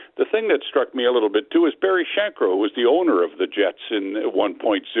 And the thing that struck me a little bit, too, is Barry Shankro, who was the owner of the Jets in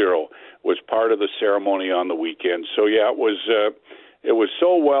 1.0, was part of the ceremony on the weekend. So, yeah, it was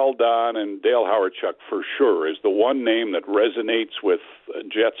so well done, and Dale Howardchuk, for sure, is the one name that resonates with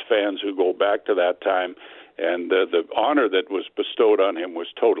Jets fans who go back to that time. And the honor that was bestowed on him was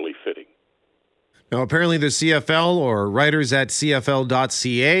totally fitting. Now, apparently the CFL or writers at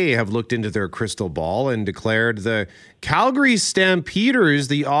CFL.ca have looked into their crystal ball and declared the Calgary Stampeders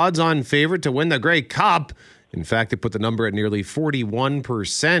the odds-on favorite to win the Grey Cup. In fact, they put the number at nearly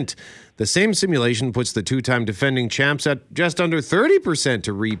 41%. The same simulation puts the two-time defending champs at just under 30%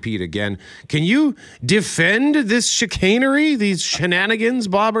 to repeat again. Can you defend this chicanery, these shenanigans,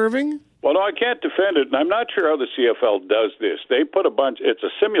 Bob Irving? Well, no, I can't defend it, and I'm not sure how the CFL does this. They put it's a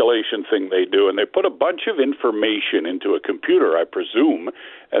simulation thing they do, and they put a bunch of information into a computer, I presume,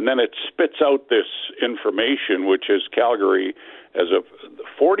 and then it spits out this information, which is Calgary as a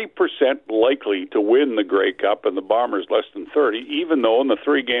 40% likely to win the Grey Cup, and the Bombers less than 30, even though in the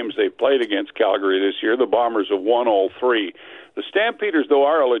 3 games they've played against Calgary this year, the Bombers have won all 3. The Stampeders, though,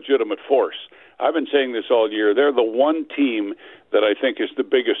 are a legitimate force. I've been saying this all year. They're the one team that I think is the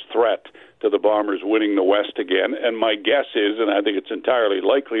biggest threat to the Bombers winning the West again. And my guess is, and I think it's entirely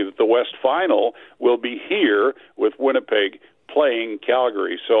likely, that the West Final will be here with Winnipeg playing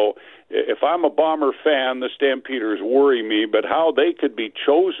Calgary. So if I'm a Bomber fan, the Stampeders worry me, but how they could be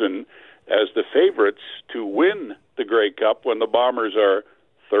chosen as the favorites to win the Grey Cup when the Bombers are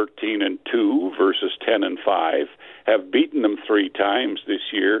 13-2 versus 10-5, have beaten them 3 times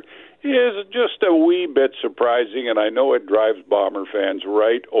this year, is just a wee bit surprising, and I know it drives Bomber fans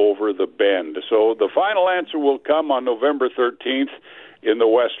right over the bend. So the final answer will come on November 13th in the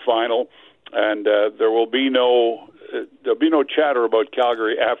West Final, and there'll be no chatter about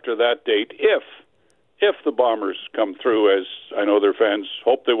Calgary after that date if the Bombers come through, as I know their fans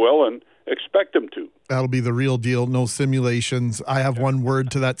hope they will and expect them to. That'll be the real deal. No simulations. I have one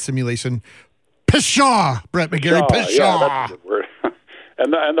word to that simulation. Pshaw, Brett McGarry. Pshaw. Yeah, that's a good word.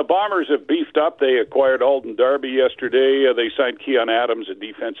 And the Bombers have beefed up. They acquired Alden Darby yesterday. They signed Keon Adams, a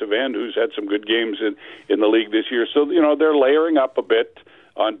defensive end who's had some good games in the league this year. So, they're layering up a bit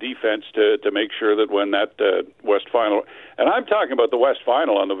on defense to make sure that when that West Final, and I'm talking about the West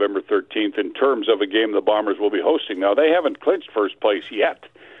Final on November 13th in terms of a game the Bombers will be hosting. Now, they haven't clinched first place yet,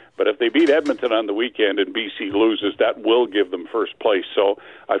 but if they beat Edmonton on the weekend and BC loses, that will give them first place. So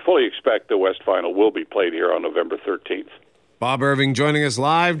I fully expect the West Final will be played here on November 13th. Bob Irving joining us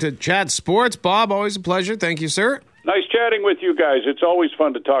live to chat sports. Bob, always a pleasure. Thank you, sir. Nice chatting with you guys. It's always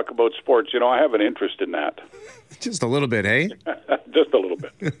fun to talk about sports. I have an interest in that. Just a little bit, hey? Just a little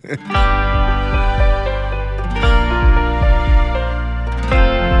bit.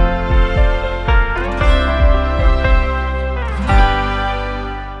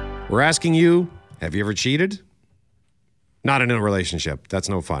 We're asking you, have you ever cheated? Not in a relationship. That's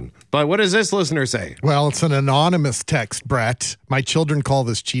no fun. But what does this listener say? Well, it's an anonymous text, Brett. My children call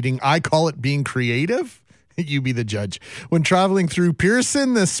this cheating. I call it being creative. You be the judge. When traveling through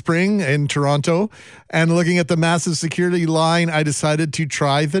Pearson this spring in Toronto and looking at the massive security line, I decided to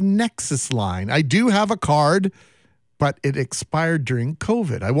try the Nexus line. I do have a card, but it expired during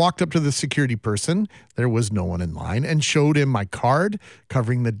COVID. I walked up to the security person. There was no one in line, and showed him my card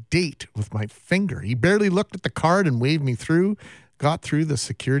covering the date with my finger. He barely looked at the card and waved me through. Got through the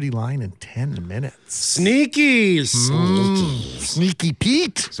security line in 10 minutes. Sneaky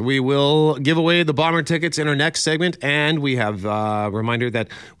Pete. So we will give away the Bomber tickets in our next segment, and we have a reminder that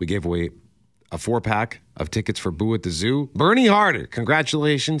we gave away a 4-pack of tickets for Boo at the Zoo. Bernie Harder,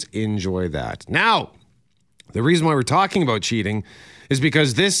 congratulations. Enjoy that. Now, the reason why we're talking about cheating is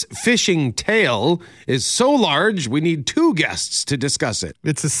because this fishing tale is so large, we need 2 guests to discuss it.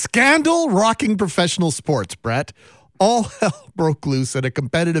 It's a scandal rocking professional sports, Brett. All hell broke loose at a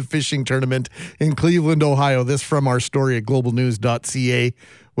competitive fishing tournament in Cleveland, Ohio. This from our story at globalnews.ca.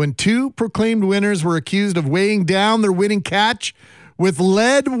 When 2 proclaimed winners were accused of weighing down their winning catch with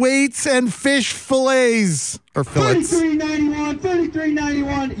lead weights and fish fillets or fillets.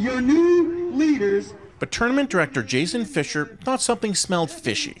 33.91, your new leaders But tournament director Jason Fisher thought something smelled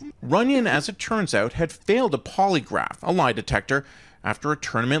fishy. Runyon, as it turns out, had failed a polygraph, a lie detector, after a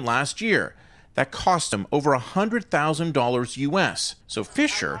tournament last year. That cost him over $100,000 US. So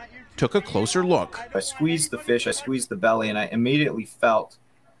Fisher took a closer look. I squeezed the fish, I squeezed the belly, and I immediately felt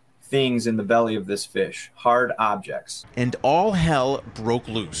things in the belly of this fish, hard objects. And all hell broke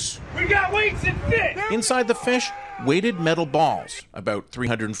loose. We got weights and fish! Inside the fish, weighted metal balls, about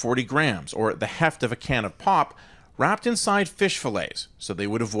 340 grams, or the heft of a can of pop, wrapped inside fish fillets so they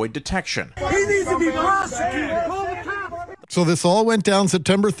would avoid detection. He needs to be prosecuted! Call the cops! So this all went down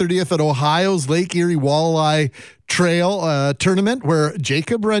September 30th at Ohio's Lake Erie Walleye Trail tournament, where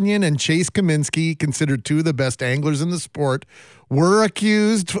Jacob Runyon and Chase Kaminsky, considered two of the best anglers in the sport, were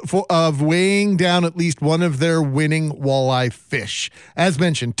accused of weighing down at least one of their winning walleye fish. As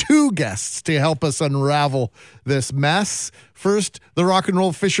mentioned, two guests to help us unravel this mess. First, the rock and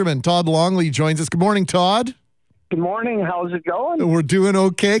roll fisherman, Todd Longley, joins us. Good morning, Todd. Good morning. How's it going? We're doing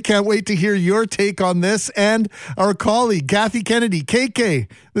okay. Can't wait to hear your take on this. And our colleague, Kathy Kennedy, KK.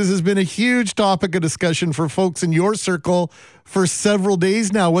 This has been a huge topic of discussion for folks in your circle for several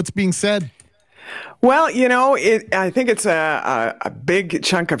days now. What's being said? Well, I think it's a big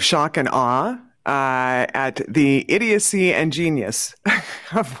chunk of shock and awe at the idiocy and genius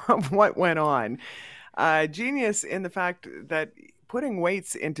of what went on. Genius in the fact that putting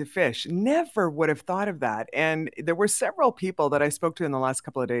weights into fish, never would have thought of that. And there were several people that I spoke to in the last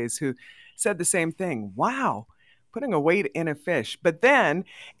couple of days who said the same thing. Wow, putting a weight in a fish. But then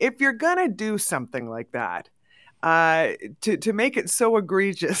if you're going to do something like that, to make it so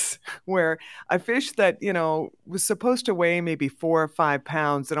egregious, where a fish that, was supposed to weigh maybe 4 or 5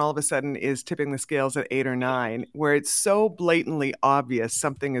 pounds and all of a sudden is tipping the scales at 8 or 9, where it's so blatantly obvious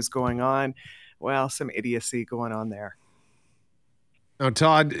something is going on, well, some idiocy going on there. Now,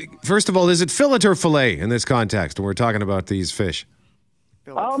 Todd, first of all, is it fillet or fillet in this context when we're talking about these fish?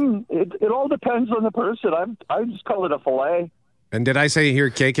 It all depends on the person. I just call it a fillet. And did I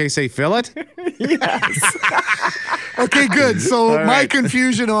hear KK say fillet? Yes. Okay, good. So my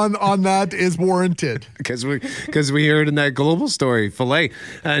confusion on that is warranted. Because we heard in that global story, fillet.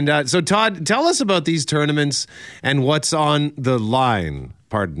 And so, Todd, tell us about these tournaments and what's on the line.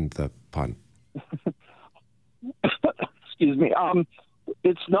 Pardon the pun. Excuse me.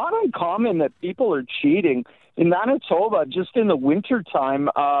 It's not uncommon that people are cheating. In Manitoba, just in the wintertime,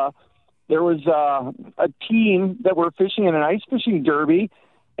 there was a team that were fishing in an ice fishing derby,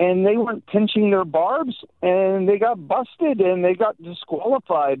 and they weren't pinching their barbs, and they got busted, and they got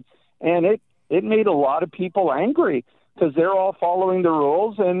disqualified. And it made a lot of people angry because they're all following the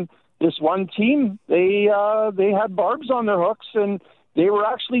rules. And this one team, they had barbs on their hooks, and they were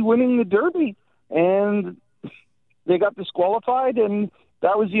actually winning the derby. And they got disqualified, and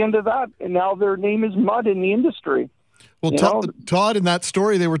that was the end of that. And now their name is mud in the industry. Well, Todd, in that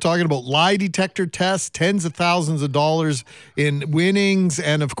story, they were talking about lie detector tests, tens of thousands of dollars in winnings.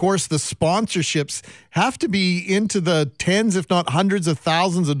 And of course, the sponsorships have to be into the tens, if not hundreds of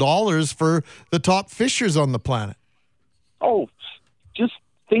thousands of dollars for the top fishers on the planet. Oh, just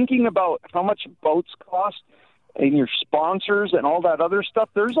thinking about how much boats cost and your sponsors and all that other stuff.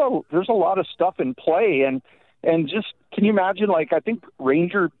 There's a lot of stuff in play. And just, can you imagine, I think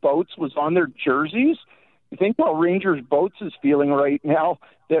Ranger Boats was on their jerseys. You think how Rangers Boats is feeling right now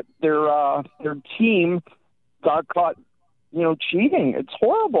that their team got caught, cheating. It's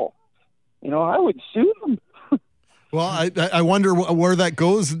horrible. I would sue them. Well, I wonder where that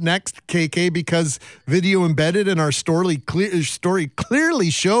goes next, KK, because video embedded in our story clearly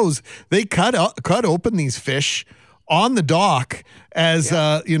shows they cut open these fish on the dock as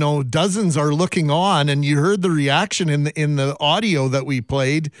dozens are looking on, and you heard the reaction in the audio that we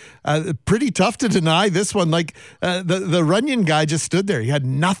played. Pretty tough to deny this one. The Runyon guy just stood there; he had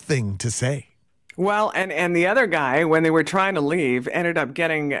nothing to say. Well, and the other guy, when they were trying to leave, ended up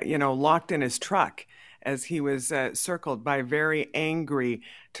getting locked in his truck as he was circled by very angry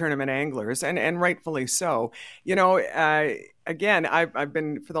tournament anglers, and rightfully so. Again, I've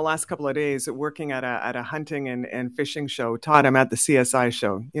been, for the last couple of days, working at a hunting and fishing show. Todd, I'm at the CSI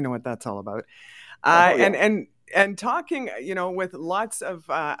show. You know what that's all about. And talking, with lots of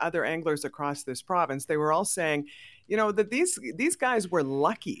other anglers across this province, they were all saying, that these guys were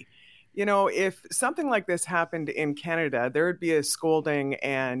lucky. If something like this happened in Canada, there would be a scolding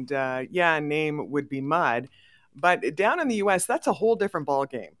and, name would be mud. But down in the U.S., that's a whole different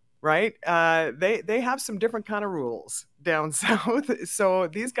ballgame, right? They have some different kind of rules down south. So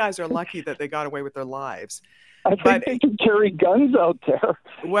these guys are lucky that they got away with their lives. I think they can carry guns out there.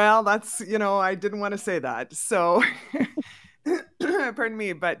 Well, that's, I didn't want to say that. So Pardon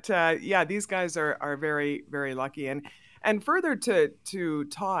me, but yeah, these guys are very, very lucky. And further to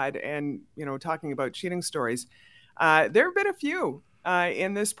Todd, and talking about cheating stories, there have been a few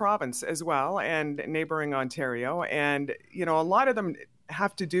in this province as well, and neighboring Ontario, and a lot of them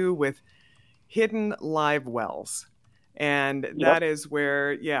have to do with hidden live wells. And that is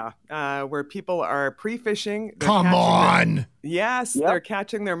where people are pre-fishing. Come on. They're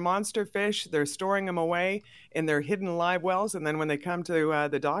catching their monster fish. They're storing them away in their hidden live wells. And then when they come to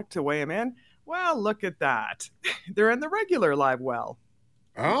the dock to weigh them in, well, look at that. They're in the regular live well.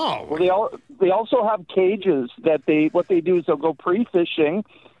 Oh. Well, they also have cages that what they do is they'll go pre-fishing,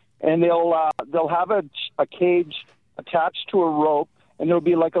 and they'll have a cage attached to a rope, and there'll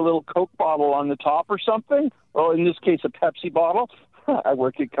be like a little Coke bottle on the top or something. Or in this case, a Pepsi bottle. I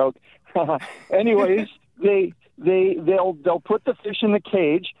work at Coke. Anyways, they'll put the fish in the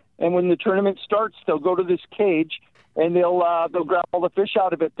cage, and when the tournament starts, they'll go to this cage, and they'll grab all the fish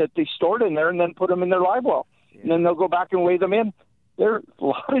out of it that they stored in there, and then put them in their live well, and then they'll go back and weigh them in. There's a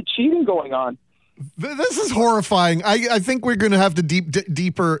lot of cheating going on. This is horrifying. I think we're going to have to dig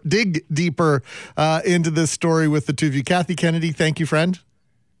deeper into this story with the two of you. Kathy Kennedy, thank you, friend.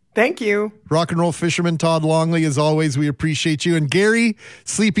 Thank you. Rock and roll fisherman Todd Longley, as always, we appreciate you. And Gary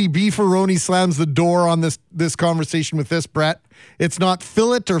Sleepy Beefaroni slams the door on this conversation with this, Brett. It's not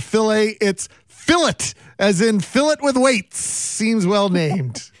fillet or fillet, it's fillet, as in fillet with weights. Seems well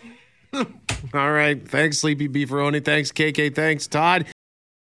named. All right. Thanks, Sleepy Beefaroni. Thanks, KK. Thanks, Todd.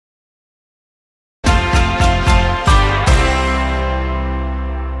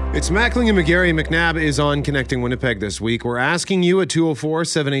 It's Mackling and McGarry. McNabb is on Connecting Winnipeg this week. We're asking you at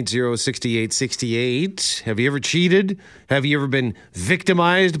 204-780-6868. Have you ever cheated? Have you ever been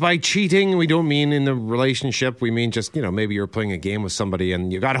victimized by cheating? We don't mean in the relationship. We mean just, maybe you're playing a game with somebody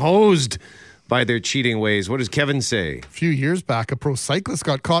and you got hosed by their cheating ways. What does Kevin say? A few years back, a pro cyclist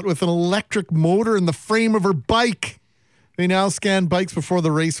got caught with an electric motor in the frame of her bike. They now scan bikes before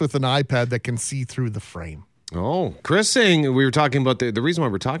the race with an iPad that can see through the frame. Oh, Chris saying we were talking about the reason why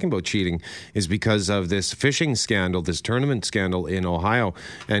we're talking about cheating is because of this fishing scandal, this tournament scandal in Ohio.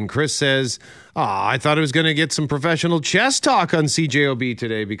 And Chris says, I thought I was going to get some professional chess talk on CJOB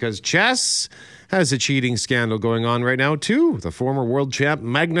today because chess has a cheating scandal going on right now too. The former world champ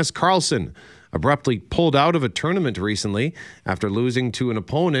Magnus Carlsen abruptly pulled out of a tournament recently after losing to an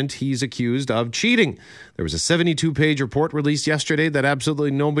opponent he's accused of cheating. There was a 72-page report released yesterday that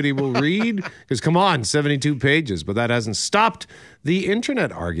absolutely nobody will read because, come on, 72 pages, but that hasn't stopped the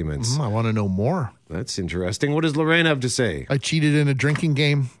internet arguments. I want to know more. That's interesting. What does Lorraine have to say? I cheated in a drinking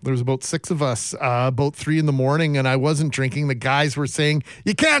game. There was about 6 of us, about 3 in the morning, and I wasn't drinking. The guys were saying,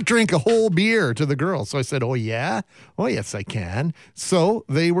 you can't drink a whole beer to the girls. So I said, oh, yeah? Oh, yes, I can. So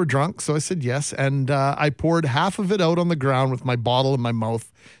they were drunk, so I said yes, and I poured half of it out on the ground with my bottle in my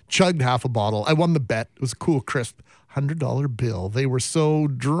mouth, chugged half a bottle. I won the bet. It was a cool, crisp $100 bill. They were so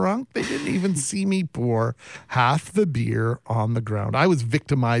drunk, they didn't even see me pour half the beer on the ground. I was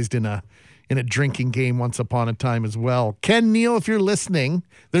victimized in a drinking game once upon a time as well. Ken Neal, if you're listening,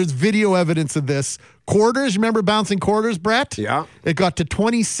 there's video evidence of this. Quarters, remember bouncing quarters, Brett? Yeah. It got to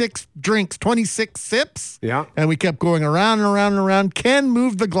 26 drinks, 26 sips. Yeah. And we kept going around and around and around. Ken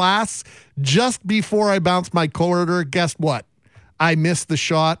moved the glass just before I bounced my quarter. Guess what? I missed the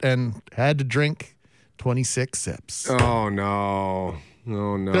shot and had to drink 26 sips. Oh, no.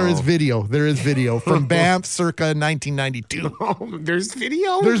 Oh, no. There is video from Banff circa 1992. Oh, there's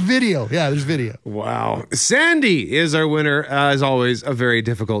video? There's video. Yeah, there's video. Wow. Sandy is our winner. As always, a very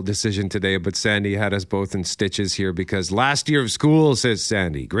difficult decision today, but Sandy had us both in stitches here because last year of school, says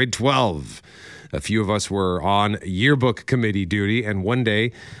Sandy, grade 12. A few of us were on yearbook committee duty, and one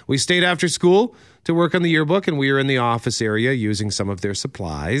day we stayed after school to work on the yearbook, and we were in the office area using some of their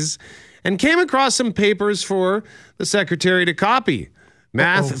supplies and came across some papers for the secretary to copy.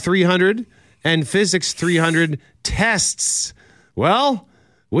 Math 300 and Physics 300 tests. Well,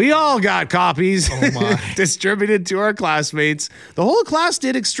 we all got copies distributed to our classmates. The whole class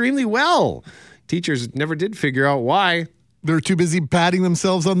did extremely well. Teachers never did figure out why. They're too busy patting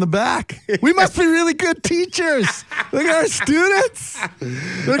themselves on the back. We must be really good teachers. Look at our students.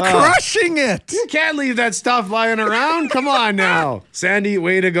 They're crushing it. You can't leave that stuff lying around. Come on now. Sandy,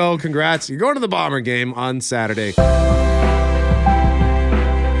 way to go. Congrats. You're going to the Bomber game on Saturday.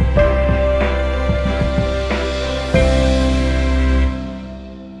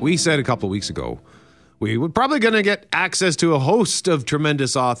 We said a couple weeks ago we were probably going to get access to a host of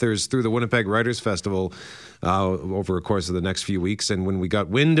tremendous authors through the Winnipeg Writers Festival over the course of the next few weeks. And when we got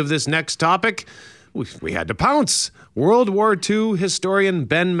wind of this next topic, we had to pounce. World War II historian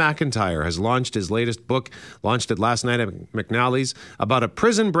Ben McIntyre has launched his latest book, launched it last night at McNally's, about a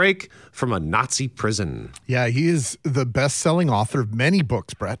prison break from a Nazi prison. Yeah, he is the best-selling author of many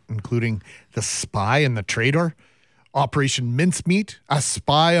books, Brett, including The Spy and the Traitor, Operation Mincemeat, A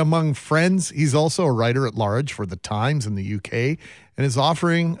Spy Among Friends. He's also a writer-at-large for The Times in the UK and is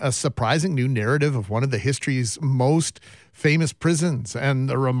offering a surprising new narrative of one of the history's most famous prisons and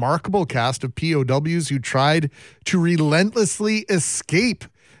a remarkable cast of POWs who tried to relentlessly escape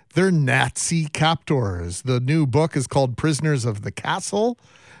their Nazi captors. The new book is called Prisoners of the Castle,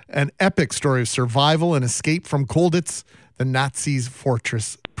 an epic story of survival and escape from Colditz, the Nazis'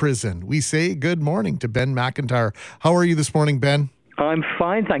 fortress prison. We say good morning to Ben McIntyre. How are you this morning, Ben? I'm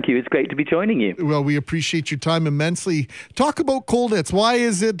fine, thank you. It's great to be joining you. Well, we appreciate your time immensely. Talk about Colditz. Why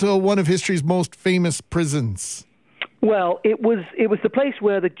is it one of history's most famous prisons? Well, it was the place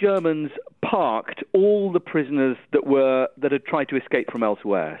where the Germans parked all the prisoners that had tried to escape from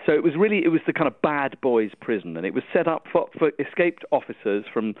elsewhere. So it was the kind of bad boys prison, and it was set up for escaped officers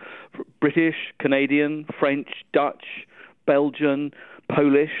from British, Canadian, French, Dutch, Belgian,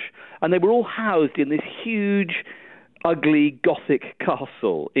 Polish, and they were all housed in this huge, ugly Gothic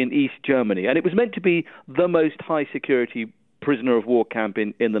castle in East Germany, and it was meant to be the most high security prisoner of war camp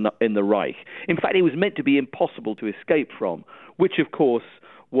in the Reich. In fact, it was meant to be impossible to escape from, which of course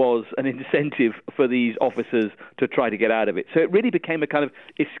was an incentive for these officers to try to get out of it. So it really became a kind of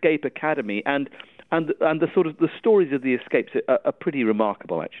escape academy, and the sort of the stories of the escapes are pretty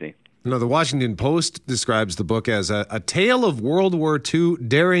remarkable, actually. Now, the Washington Post describes the book as a tale of World War II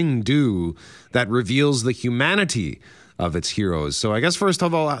daring do that reveals the humanity of its heroes. So I guess first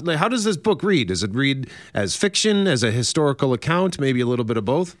of all, how does this book read? Does it read as fiction, as a historical account, maybe a little bit of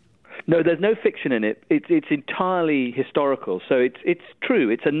both? No, there's no fiction in it. It's entirely historical. So it's true.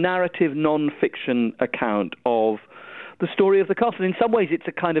 It's a narrative, non-fiction account of the story of the castle. In some ways, it's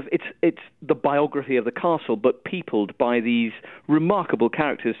a kind of it's the biography of the castle, but peopled by these remarkable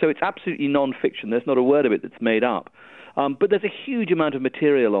characters. So it's absolutely non-fiction. There's not a word of it that's made up. But there's a huge amount of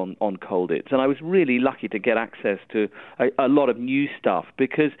material on Colditz, and I was really lucky to get access to a lot of new stuff,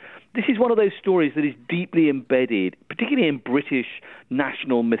 because this is one of those stories that is deeply embedded, particularly in British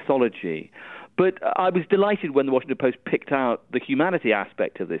national mythology. But I was delighted when the Washington Post picked out the humanity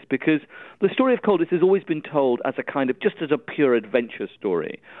aspect of this, because the story of Colditz has always been told as a kind of, just as a pure adventure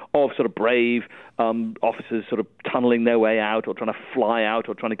story of sort of brave officers sort of tunneling their way out, or trying to fly out,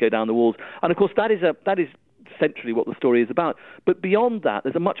 or trying to go down the walls. And of course, that is centrally what the story is about. But beyond that,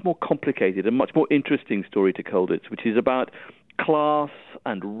 there's a much more complicated and much more interesting story to Colditz, which is about class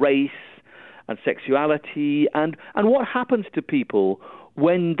and race and sexuality and what happens to people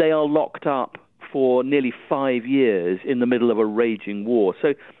when they are locked up for nearly 5 years in the middle of a raging war.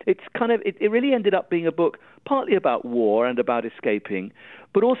 So it's kind of, it really ended up being a book partly about war and about escaping,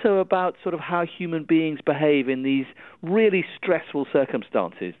 but also about sort of how human beings behave in these really stressful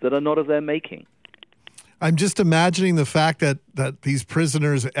circumstances that are not of their making. I'm just imagining the fact that these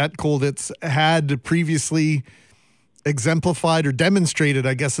prisoners at Colditz had previously exemplified or demonstrated,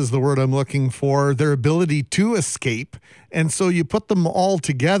 I guess is the word I'm looking for, their ability to escape. And so you put them all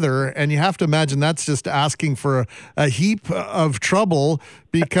together, and you have to imagine that's just asking for a heap of trouble,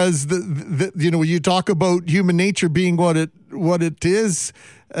 because you talk about human nature being what it is.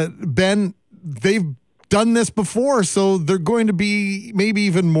 Ben, they've done this before, so they're going to be maybe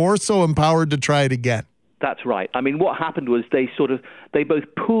even more so empowered to try it again. That's right. I mean, what happened was they both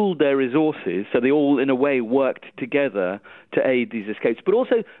pooled their resources, so they all, in a way, worked together to aid these escapes. But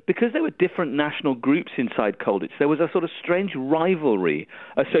also, because there were different national groups inside Colditz, there was a sort of strange rivalry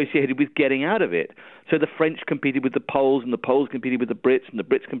associated with getting out of it. So the French competed with the Poles, and the Poles competed with the Brits, and the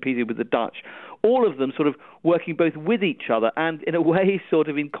Brits competed with the Dutch. All of them sort of working both with each other and, in a way, sort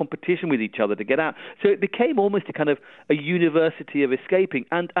of in competition with each other to get out. So it became almost a kind of a university of escaping,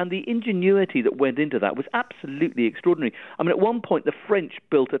 and the ingenuity that went into that was absolutely extraordinary. I mean, at one point, the French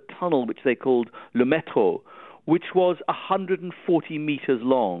built a tunnel which they called Le Métro, which was 140 meters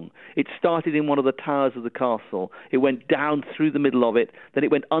long. It started in one of the towers of the castle. It went down through the middle of it. Then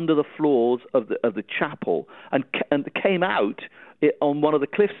it went under the floors of the chapel and came out on one of the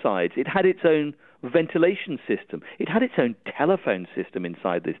cliff sides. It had its own ventilation system. It had its own telephone system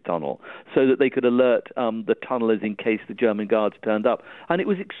inside this tunnel, so that they could alert the tunnelers in case the German guards turned up. And it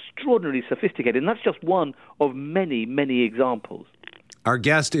was extraordinarily sophisticated. And that's just one of many, many examples. Our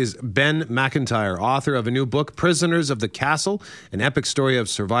guest is Ben McIntyre, author of a new book, Prisoners of the Castle, an epic story of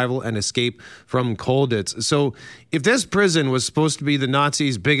survival and escape from Colditz. So if this prison was supposed to be the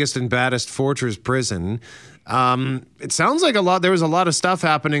Nazis' biggest and baddest fortress prison, it sounds like there was a lot of stuff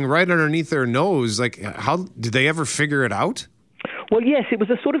happening right underneath their nose. Like, how did they ever figure it out? Well, yes, it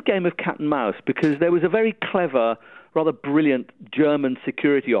was a sort of game of cat and mouse because there was a very clever, rather brilliant German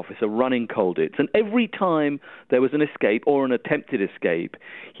security officer running Colditz, and every time there was an escape or an attempted escape,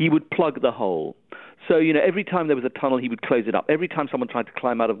 he would plug the hole. So, every time there was a tunnel, he would close it up. Every time someone tried to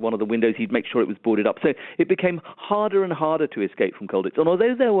climb out of one of the windows, he'd make sure it was boarded up. So it became harder and harder to escape from Colditz. And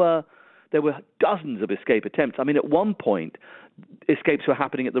although there were dozens of escape attempts, I mean, at one point, escapes were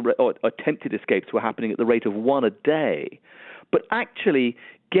happening or attempted escapes were happening at the rate of one a day. But actually,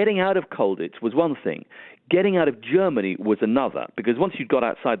 getting out of Colditz was one thing. Getting out of Germany was another, because once you'd got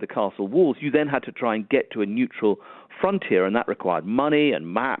outside the castle walls, you then had to try and get to a neutral frontier, and that required money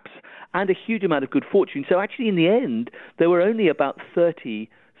and maps and a huge amount of good fortune. So actually, in the end, there were only about 30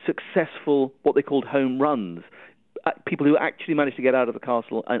 successful, what they called home runs, people who actually managed to get out of the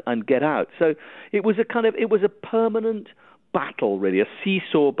castle and get out. So it was a permanent battle, really, a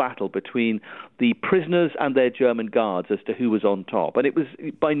seesaw battle between the prisoners and their German guards as to who was on top. And it was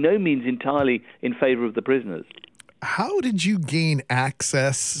by no means entirely in favor of the prisoners. How did you gain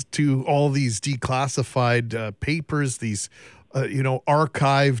access to all these declassified papers, these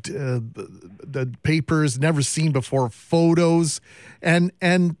archived the papers, never seen before photos? And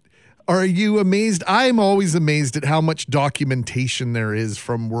are you amazed? I'm always amazed at how much documentation there is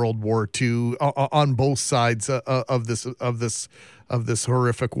from World War II on both sides of this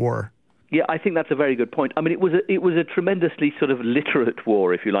horrific war. Yeah, I think that's a very good point. I mean, it was a tremendously sort of literate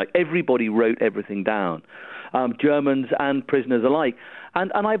war, if you like. Everybody wrote everything down, Germans and prisoners alike.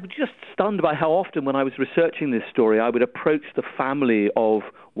 And I was just stunned by how often, when I was researching this story, I would approach the family of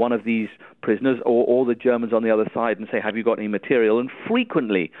one of these prisoners or the Germans on the other side and say, have you got any material? And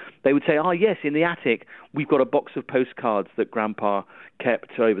frequently they would say, yes, in the attic, we've got a box of postcards that Grandpa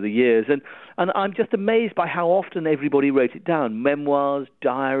kept over the years. And I'm just amazed by how often everybody wrote it down. Memoirs,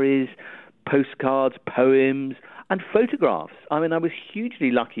 diaries, postcards, poems, and photographs. I mean, I was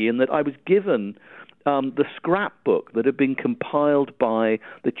hugely lucky in that I was given the scrapbook that had been compiled by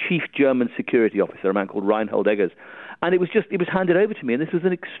the chief German security officer, a man called Reinhold Eggers. And it was handed over to me. And this was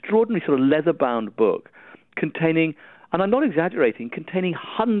an extraordinary sort of leather-bound book containing, and I'm not exaggerating, containing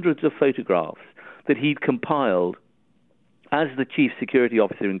hundreds of photographs that he'd compiled as the chief security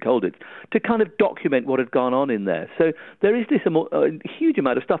officer in Colditz to kind of document what had gone on in there. So there is this a huge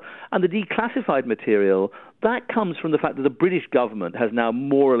amount of stuff. And the declassified material, that comes from the fact that the British government has now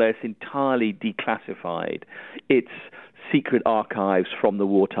more or less entirely declassified its secret archives from the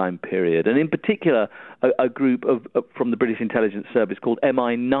wartime period. And in particular, a group from the British intelligence service called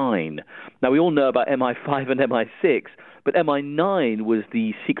MI9. Now, we all know about MI5 and MI6, but MI9 was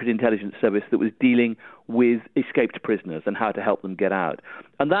the secret intelligence service that was dealing with escaped prisoners and how to help them get out.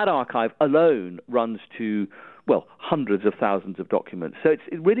 And that archive alone runs to, hundreds of thousands of documents. So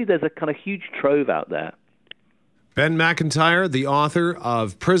there's a kind of huge trove out there. Ben McIntyre, the author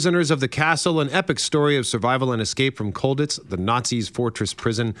of Prisoners of the Castle, an epic story of survival and escape from Colditz, the Nazis' fortress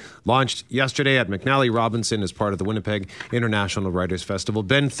prison, launched yesterday at McNally Robinson as part of the Winnipeg International Writers Festival.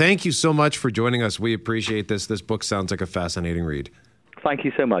 Ben, thank you so much for joining us. We appreciate this. This book sounds like a fascinating read. Thank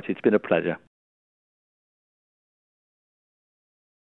you so much. It's been a pleasure.